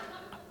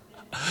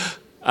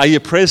 Are you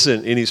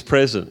present in his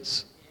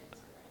presence?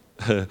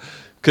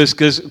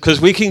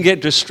 Because we can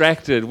get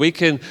distracted. We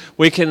can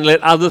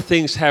let other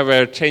things have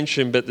our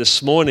attention, but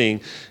this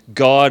morning,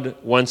 God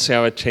wants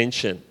our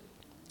attention.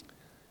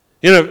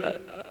 You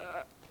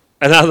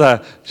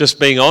know, just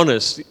being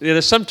honest, you know,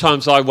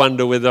 sometimes I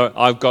wonder whether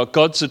I've got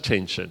God's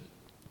attention.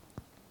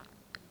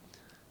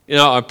 You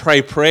know, I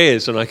pray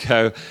prayers and I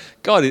go,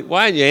 God,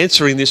 why aren't you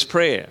answering this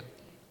prayer?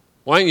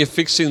 Why aren't you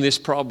fixing this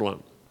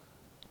problem?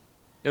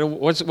 You know,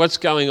 what's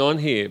going on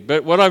here?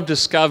 But what I've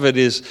discovered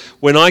is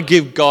when I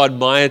give God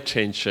my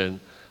attention,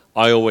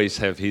 I always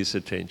have his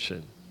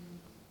attention.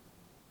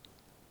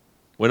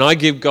 When I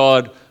give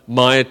God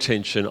my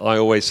attention, I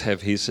always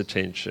have his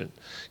attention.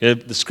 You know,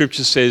 the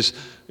scripture says,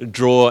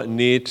 draw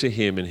near to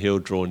him and he'll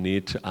draw near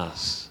to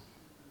us.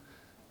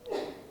 It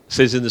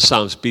says in the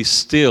Psalms, be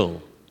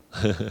still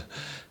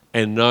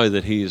and know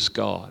that he is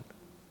God.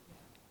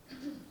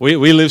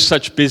 We live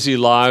such busy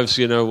lives,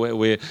 you know,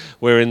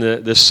 we're in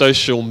the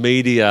social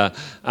media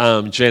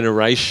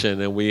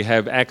generation, and we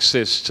have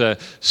access to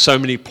so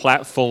many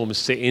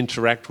platforms to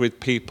interact with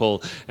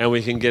people, and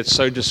we can get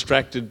so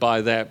distracted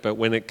by that. But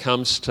when it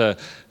comes to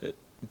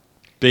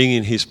being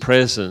in his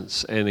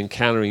presence and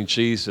encountering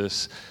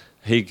Jesus,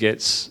 he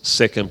gets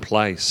second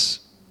place.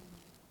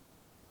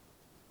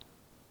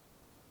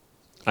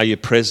 Are you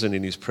present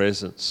in his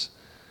presence?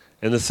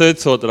 And the third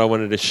thought that I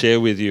wanted to share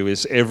with you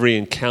is every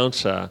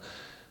encounter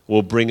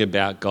will bring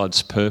about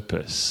God's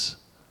purpose.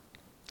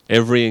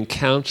 Every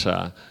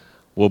encounter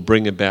will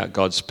bring about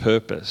God's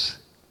purpose.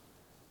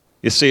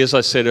 You see, as I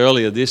said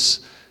earlier,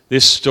 this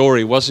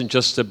story wasn't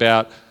just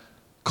about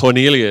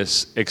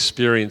Cornelius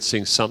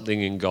experiencing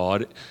something in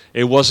God.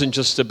 It wasn't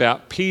just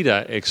about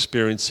Peter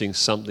experiencing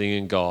something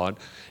in God.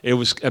 It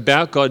was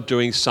about God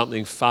doing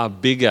something far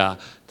bigger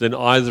than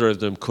either of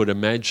them could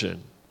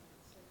imagine.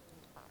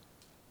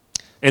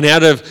 And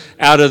out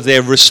of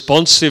their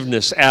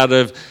responsiveness, out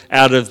of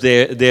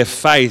their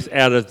faith,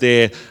 out of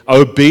their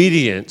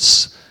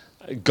obedience,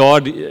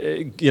 God,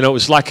 you know, it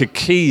was like a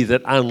key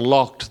that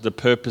unlocked the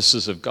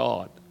purposes of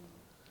God.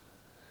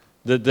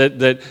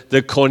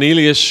 That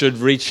Cornelius should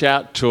reach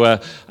out to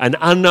an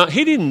unknown.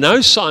 He didn't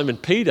know Simon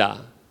Peter,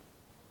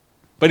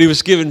 but he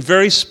was given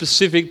very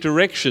specific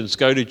directions.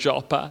 Go to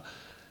Joppa.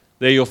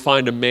 There you'll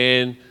find a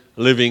man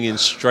living in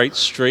Straight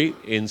Street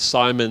in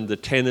Simon the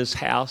tanner's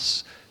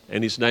house,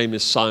 and his name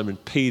is Simon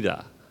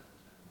Peter.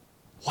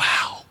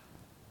 Wow.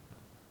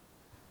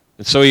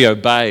 And so he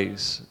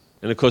obeys.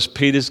 And of course,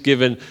 Peter's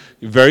given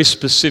very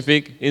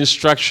specific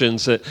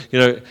instructions that, you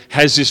know,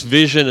 has this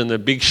vision and the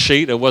big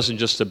sheet. It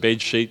wasn't just a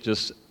bed sheet,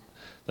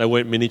 they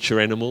weren't miniature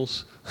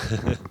animals.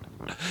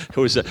 It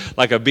was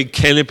like a big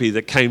canopy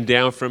that came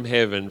down from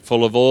heaven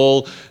full of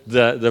all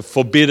the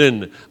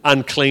forbidden,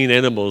 unclean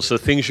animals, the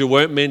things you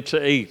weren't meant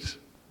to eat.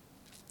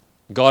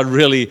 God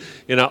really,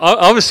 you know,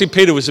 obviously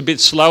Peter was a bit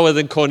slower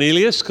than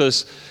Cornelius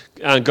because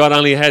God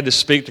only had to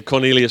speak to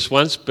Cornelius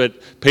once,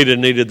 but Peter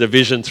needed the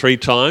vision 3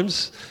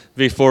 times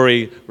before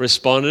he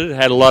responded.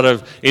 Had a lot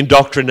of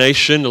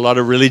indoctrination, a lot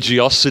of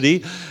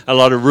religiosity, a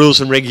lot of rules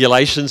and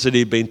regulations that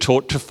he'd been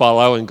taught to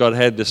follow, and God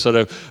had to sort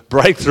of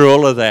break through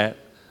all of that.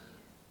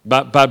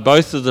 But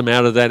both of them,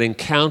 out of that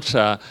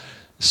encounter,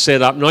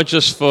 set up not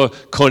just for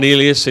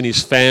Cornelius and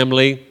his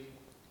family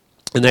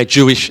and that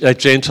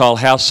Gentile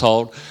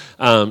household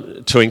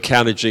to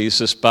encounter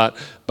Jesus, but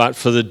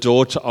for the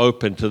door to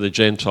open to the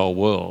Gentile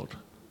world.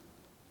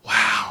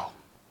 Wow.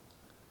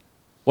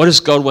 What does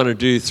God want to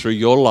do through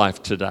your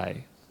life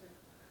today?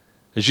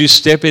 As you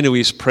step into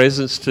his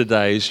presence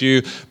today, as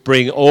you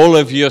bring all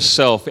of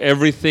yourself,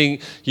 everything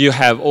you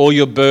have, all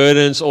your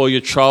burdens, all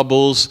your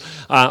troubles,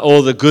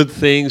 all the good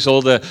things,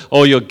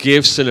 all your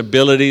gifts and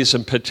abilities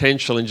and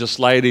potential, and just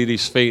lay it at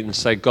his feet and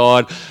say,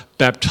 God,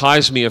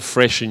 baptize me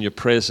afresh in your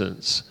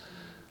presence.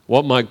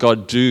 What might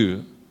God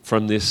do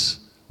from this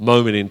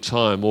moment in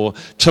time? Or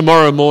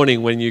tomorrow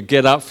morning when you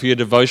get up for your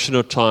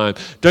devotional time,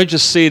 don't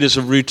just see it as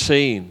a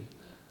routine.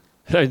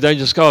 Don't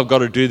just go, I've got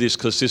to do this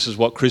because this is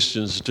what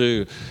Christians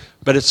do.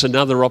 But it's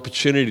another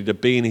opportunity to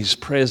be in his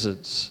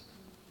presence,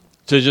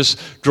 to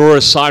just draw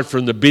aside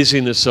from the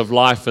busyness of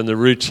life and the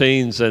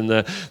routines and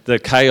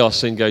the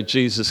chaos and go,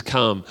 Jesus,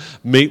 come,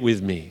 meet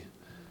with me.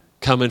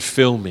 Come and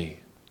fill me.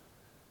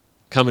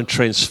 Come and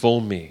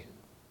transform me.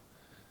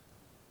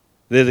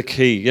 They're the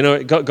key. You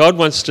know, God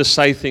wants to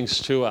say things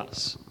to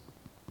us.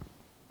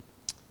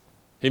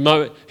 He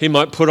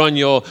might put on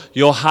your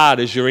heart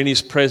as you're in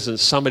his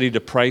presence somebody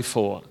to pray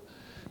for,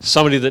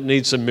 somebody that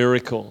needs a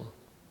miracle,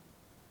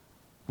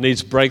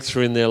 needs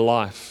breakthrough in their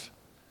life.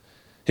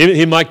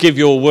 He might give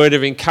you a word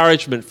of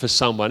encouragement for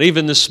someone.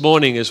 Even this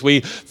morning as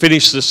we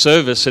finish the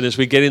service and as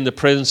we get in the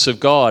presence of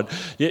God,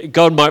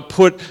 God might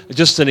put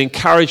just an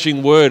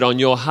encouraging word on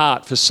your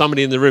heart for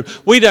somebody in the room.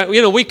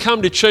 We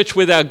come to church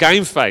with our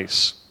game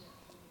face.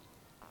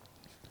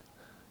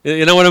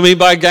 You know what I mean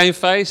by game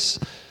face?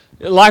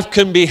 Life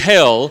can be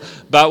hell,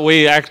 but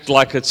we act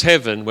like it's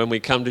heaven when we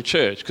come to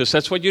church, because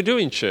that's what you do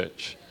in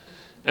church.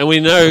 And we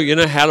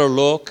know, how to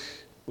look.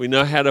 We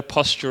know how to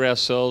posture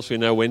ourselves. We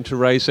know when to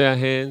raise our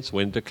hands,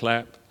 when to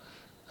clap,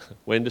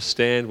 when to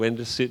stand, when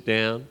to sit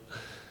down.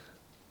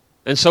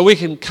 And so we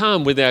can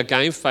come with our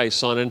game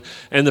face on,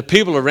 and the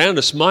people around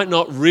us might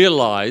not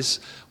realize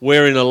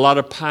we're in a lot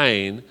of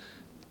pain.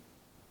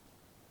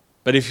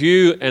 But if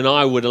you and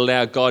I would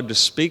allow God to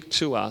speak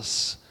to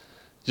us,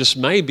 just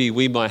maybe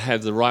we might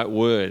have the right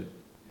word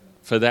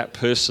for that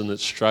person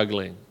that's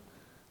struggling,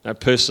 that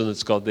person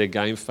that's got their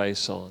game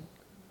face on,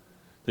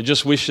 that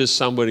just wishes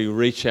somebody would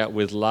reach out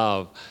with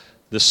love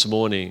this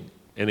morning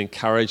and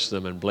encourage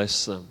them and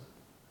bless them.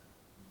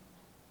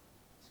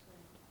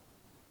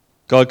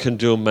 God can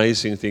do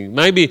amazing things.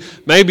 Maybe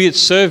it's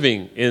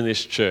serving in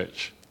this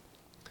church.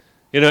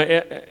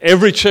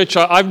 Every church,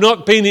 I've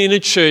not been in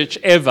a church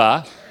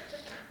ever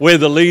where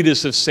the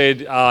leaders have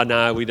said,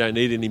 no, we don't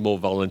need any more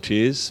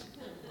volunteers.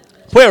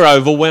 We're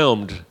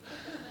overwhelmed.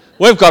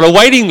 We've got a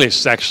waiting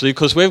list, actually,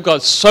 because we've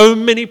got so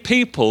many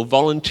people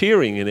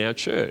volunteering in our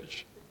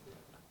church.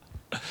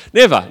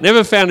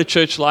 Never found a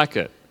church like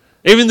it.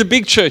 Even the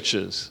big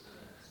churches.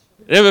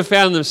 Never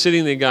found them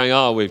sitting there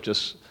going,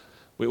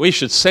 we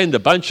should send a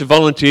bunch of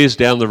volunteers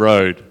down the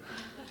road.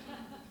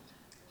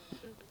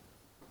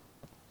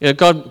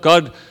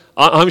 God,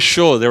 I'm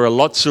sure there are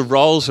lots of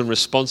roles and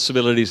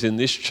responsibilities in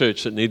this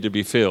church that need to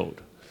be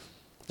filled.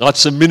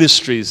 Lots of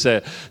ministries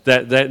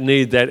that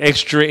need that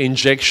extra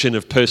injection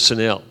of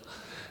personnel.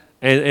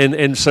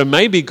 And so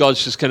maybe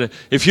God's just going to,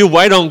 if you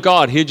wait on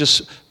God, He'll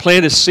just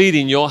plant a seed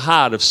in your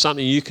heart of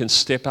something you can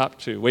step up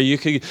to, where you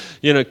can,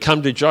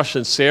 come to Josh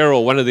and Sarah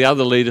or one of the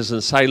other leaders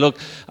and say, look,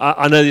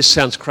 I know this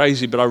sounds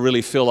crazy, but I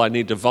really feel I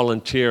need to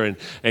volunteer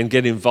and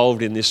get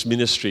involved in this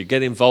ministry,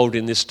 get involved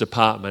in this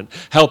department,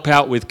 help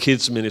out with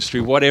kids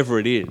ministry, whatever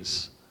it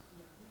is.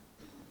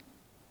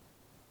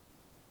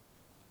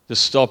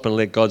 Just stop and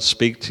let God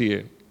speak to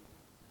you.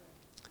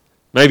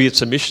 Maybe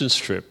it's a missions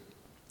trip.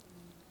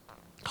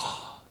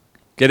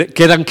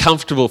 Get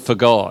uncomfortable for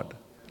God.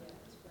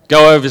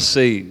 Go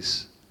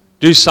overseas.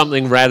 Do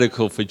something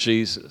radical for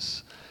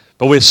Jesus.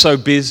 But we're so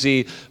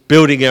busy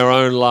building our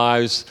own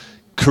lives,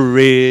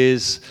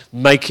 careers,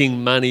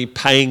 making money,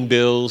 paying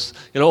bills,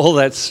 all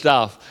that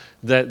stuff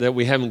that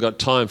we haven't got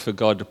time for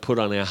God to put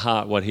on our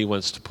heart what He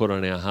wants to put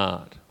on our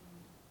heart.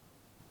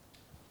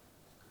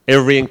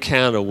 Every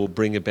encounter will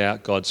bring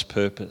about God's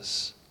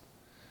purpose.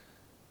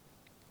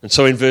 And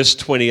so in verse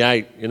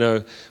 28,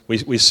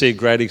 we see a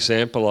great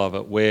example of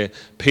it, where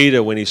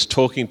Peter, when he's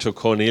talking to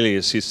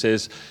Cornelius, he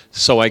says,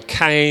 "So I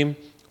came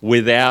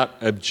without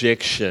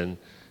objection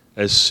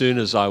as soon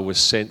as I was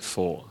sent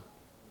for."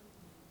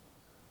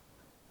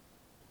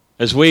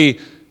 As we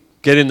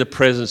get in the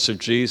presence of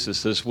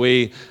Jesus, as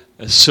we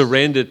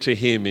surrender to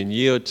Him and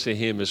yield to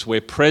Him, as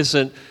we're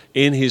present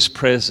in His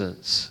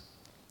presence,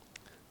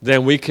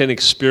 then we can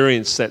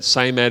experience that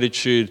same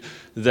attitude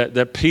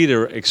that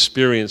Peter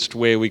experienced,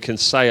 where we can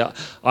say,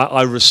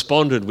 I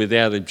responded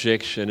without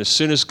objection. As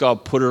soon as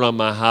God put it on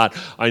my heart,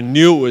 I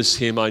knew it was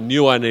Him. I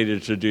knew I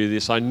needed to do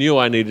this. I knew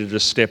I needed to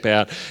step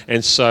out.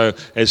 And so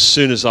as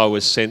soon as I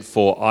was sent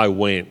for, I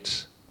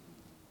went.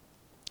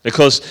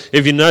 Because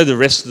if you know the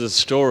rest of the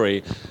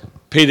story,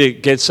 Peter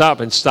gets up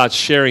and starts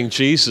sharing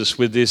Jesus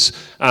with this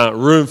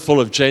room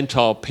full of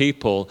Gentile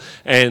people,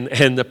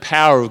 and the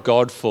power of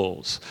God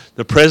falls.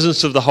 The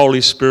presence of the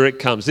Holy Spirit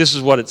comes. This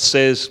is what it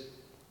says.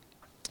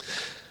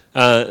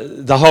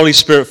 The Holy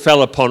Spirit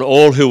fell upon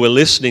all who were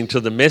listening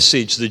to the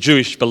message. The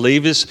Jewish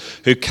believers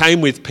who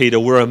came with Peter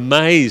were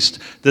amazed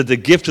that the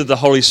gift of the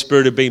Holy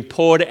Spirit had been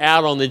poured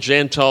out on the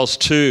Gentiles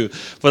too,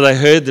 for they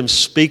heard them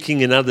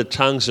speaking in other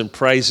tongues and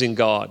praising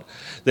God.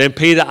 Then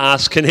Peter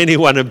asked, can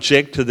anyone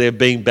object to their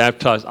being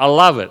baptized? I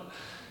love it.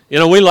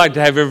 We like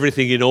to have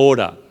everything in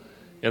order.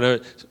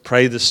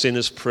 Pray the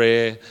sinner's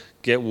prayer,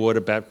 get water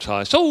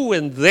baptized.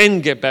 And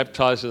then get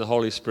baptized in the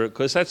Holy Spirit,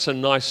 because that's a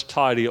nice,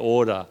 tidy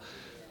order.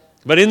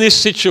 But in this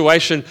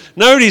situation,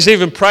 nobody's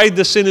even prayed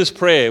the sinner's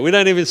prayer. We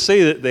don't even see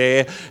it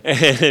there.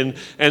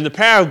 And the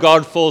power of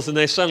God falls, and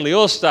they suddenly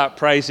all start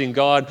praising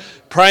God,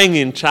 praying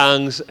in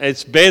tongues.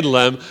 It's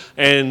bedlam.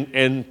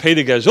 And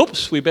Peter goes,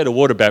 oops, we better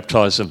water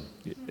baptize them.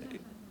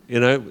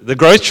 The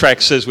growth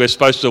track says we're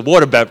supposed to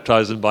water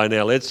baptize them by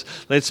now.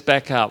 Let's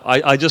back up.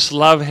 I just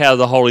love how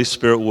the Holy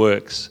Spirit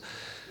works.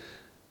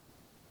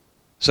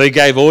 So he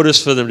gave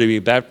orders for them to be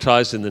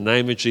baptized in the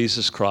name of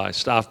Jesus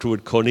Christ.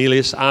 Afterward,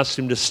 Cornelius asked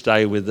him to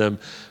stay with them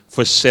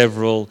for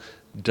several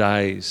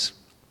days.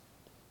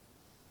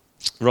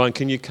 Ryan,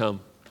 can you come?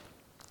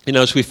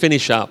 As we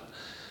finish up,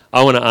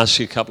 I want to ask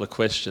you a couple of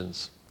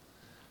questions.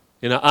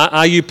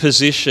 Are you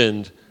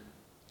positioned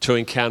to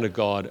encounter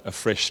God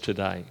afresh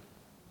today,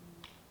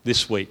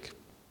 this week?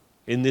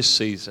 in this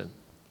season.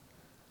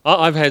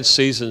 I've had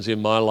seasons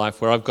in my life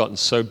where I've gotten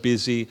so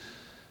busy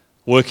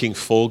working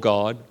for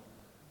God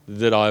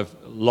that I've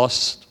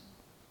lost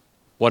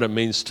what it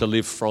means to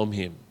live from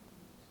Him.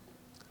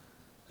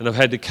 And I've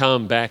had to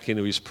come back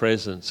into His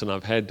presence, and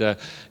I've had to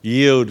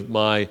yield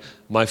my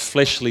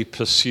fleshly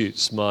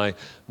pursuits, my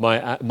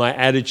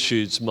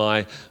attitudes,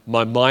 my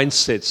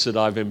mindsets that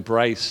I've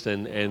embraced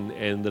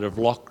and that have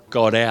locked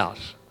God out,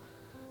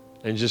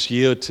 and just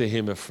yield to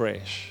Him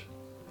afresh.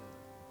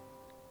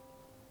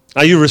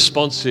 Are you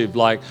responsive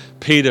like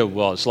Peter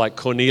was, like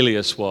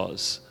Cornelius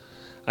was?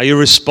 Are you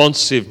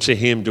responsive to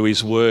Him, to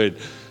His word,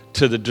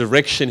 to the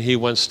direction He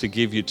wants to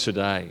give you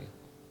today?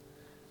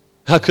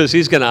 Because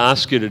He's going to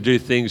ask you to do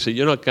things that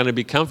you're not going to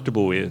be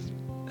comfortable with.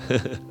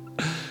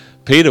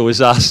 Peter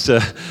was asked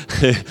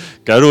to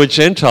go to a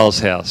Gentile's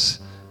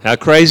house. How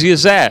crazy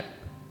is that?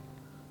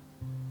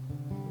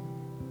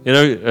 You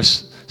know,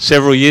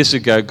 several years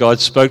ago,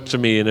 God spoke to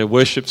me in a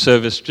worship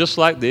service just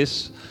like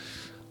this,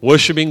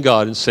 worshiping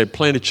God, and said,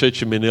 plant a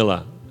church in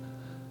Manila.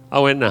 I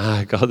went,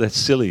 no, God, that's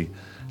silly.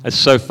 That's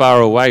so far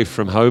away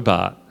from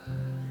Hobart.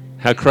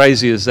 How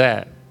crazy is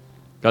that?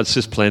 God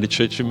says, plant a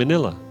church in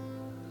Manila.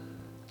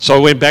 So I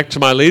went back to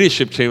my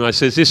leadership team. I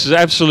said, this is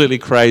absolutely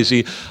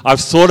crazy. I've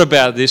thought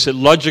about this. It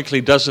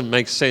logically doesn't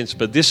make sense,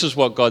 but this is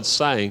what God's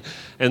saying.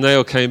 And they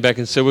all came back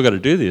and said, we've got to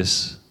do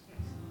this.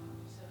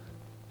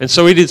 And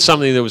so we did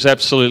something that was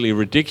absolutely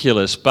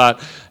ridiculous,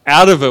 but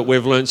out of it,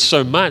 we've learned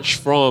so much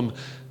from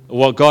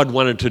what God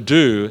wanted to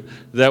do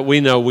that we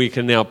know we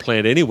can now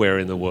plant anywhere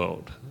in the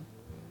world.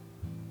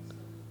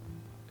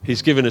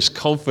 He's given us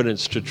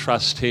confidence to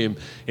trust Him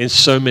in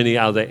so many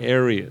other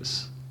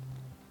areas.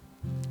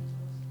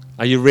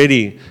 Are you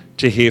ready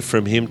to hear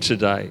from Him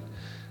today?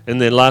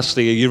 And then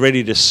lastly, are you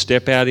ready to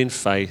step out in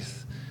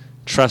faith,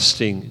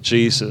 trusting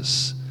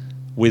Jesus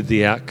with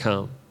the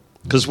outcome?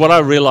 Because what I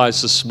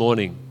realized this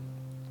morning,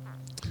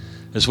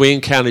 as we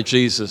encounter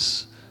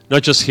Jesus,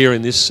 not just here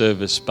in this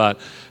service, but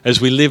as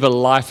we live a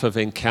life of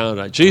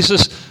encounter,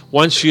 Jesus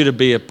wants you to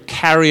be a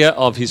carrier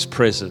of His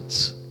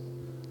presence.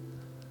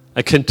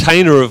 A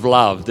container of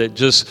love that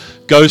just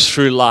goes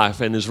through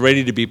life and is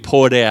ready to be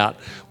poured out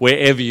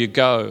wherever you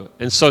go.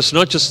 And so it's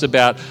not just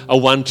about a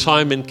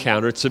one-time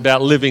encounter, it's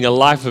about living a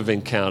life of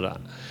encounter.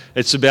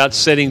 It's about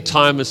setting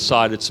time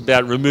aside. It's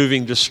about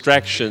removing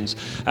distractions,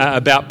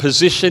 about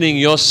positioning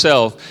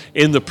yourself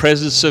in the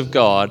presence of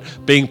God,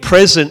 being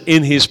present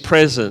in His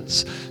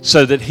presence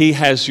so that He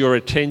has your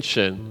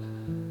attention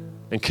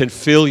and can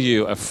fill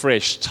you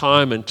afresh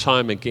time and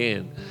time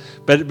again.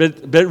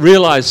 But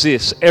realize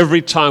this,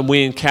 every time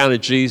we encounter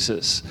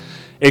Jesus,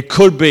 it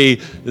could be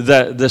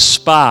the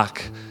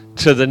spark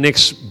to the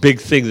next big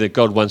thing that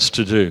God wants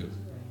to do.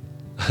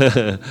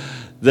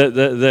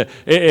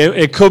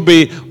 It could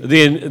be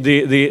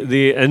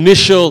the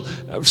initial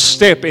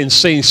step in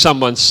seeing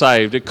someone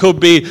saved. It could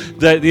be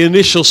the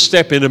initial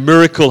step in a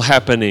miracle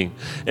happening.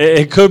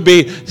 It could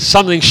be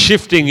something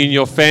shifting in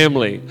your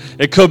family.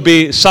 It could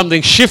be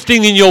something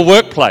shifting in your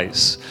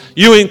workplace.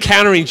 You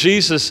encountering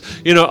Jesus,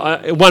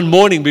 one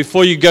morning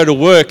before you go to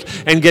work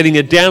and getting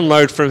a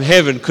download from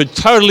heaven could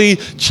totally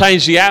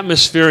change the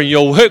atmosphere in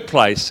your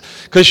workplace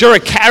because you're a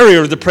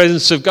carrier of the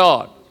presence of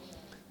God.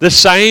 The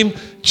same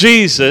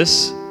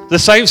Jesus, the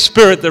same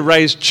Spirit that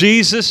raised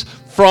Jesus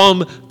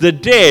from the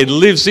dead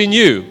lives in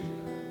you.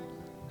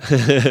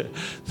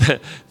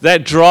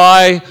 That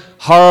dry,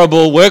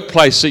 horrible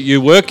workplace that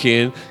you work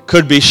in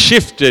could be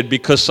shifted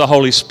because the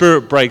Holy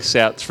Spirit breaks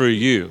out through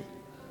you.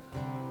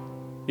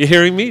 You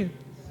hearing me?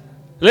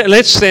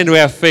 Let's stand to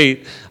our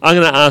feet. I'm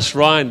going to ask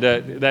Ryan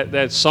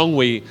that song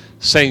we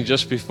sang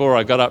just before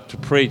I got up to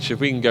preach, if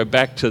we can go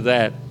back to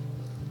that.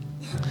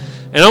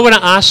 And I want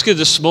to ask you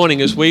this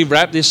morning as we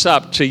wrap this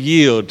up to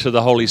yield to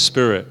the Holy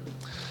Spirit.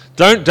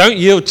 Don't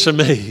yield to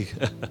me.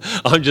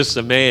 I'm just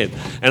a man.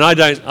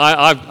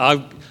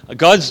 And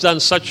God's done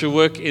such a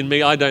work in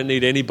me, I don't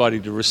need anybody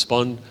to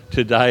respond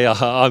today.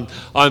 I'm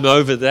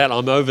over that.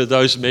 I'm over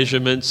those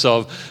measurements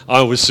of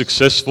I was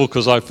successful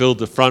because I filled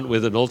the front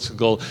with an altar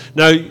call.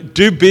 No,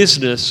 do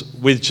business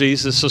with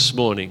Jesus this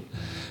morning.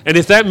 And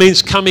if that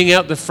means coming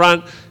out the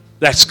front,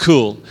 that's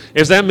cool.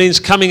 If that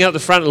means coming out the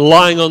front and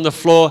lying on the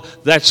floor,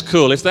 that's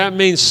cool. If that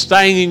means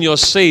staying in your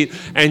seat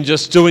and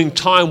just doing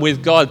time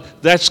with God,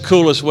 that's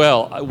cool as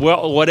well.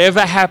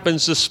 Whatever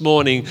happens this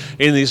morning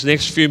in these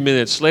next few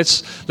minutes,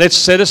 let's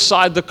set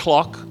aside the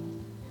clock.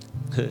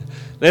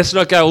 Let's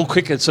not go all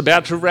quick. It's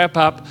about to wrap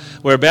up.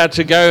 We're about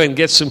to go and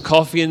get some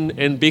coffee and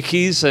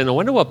bickies. And I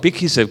wonder what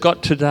bickies they've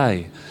got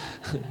today.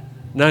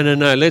 No.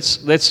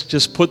 Let's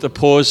just put the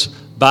pause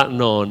button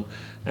on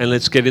and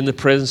let's get in the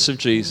presence of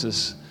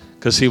Jesus,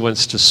 because He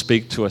wants to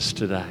speak to us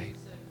today.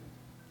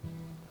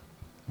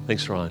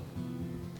 Thanks, Ryan.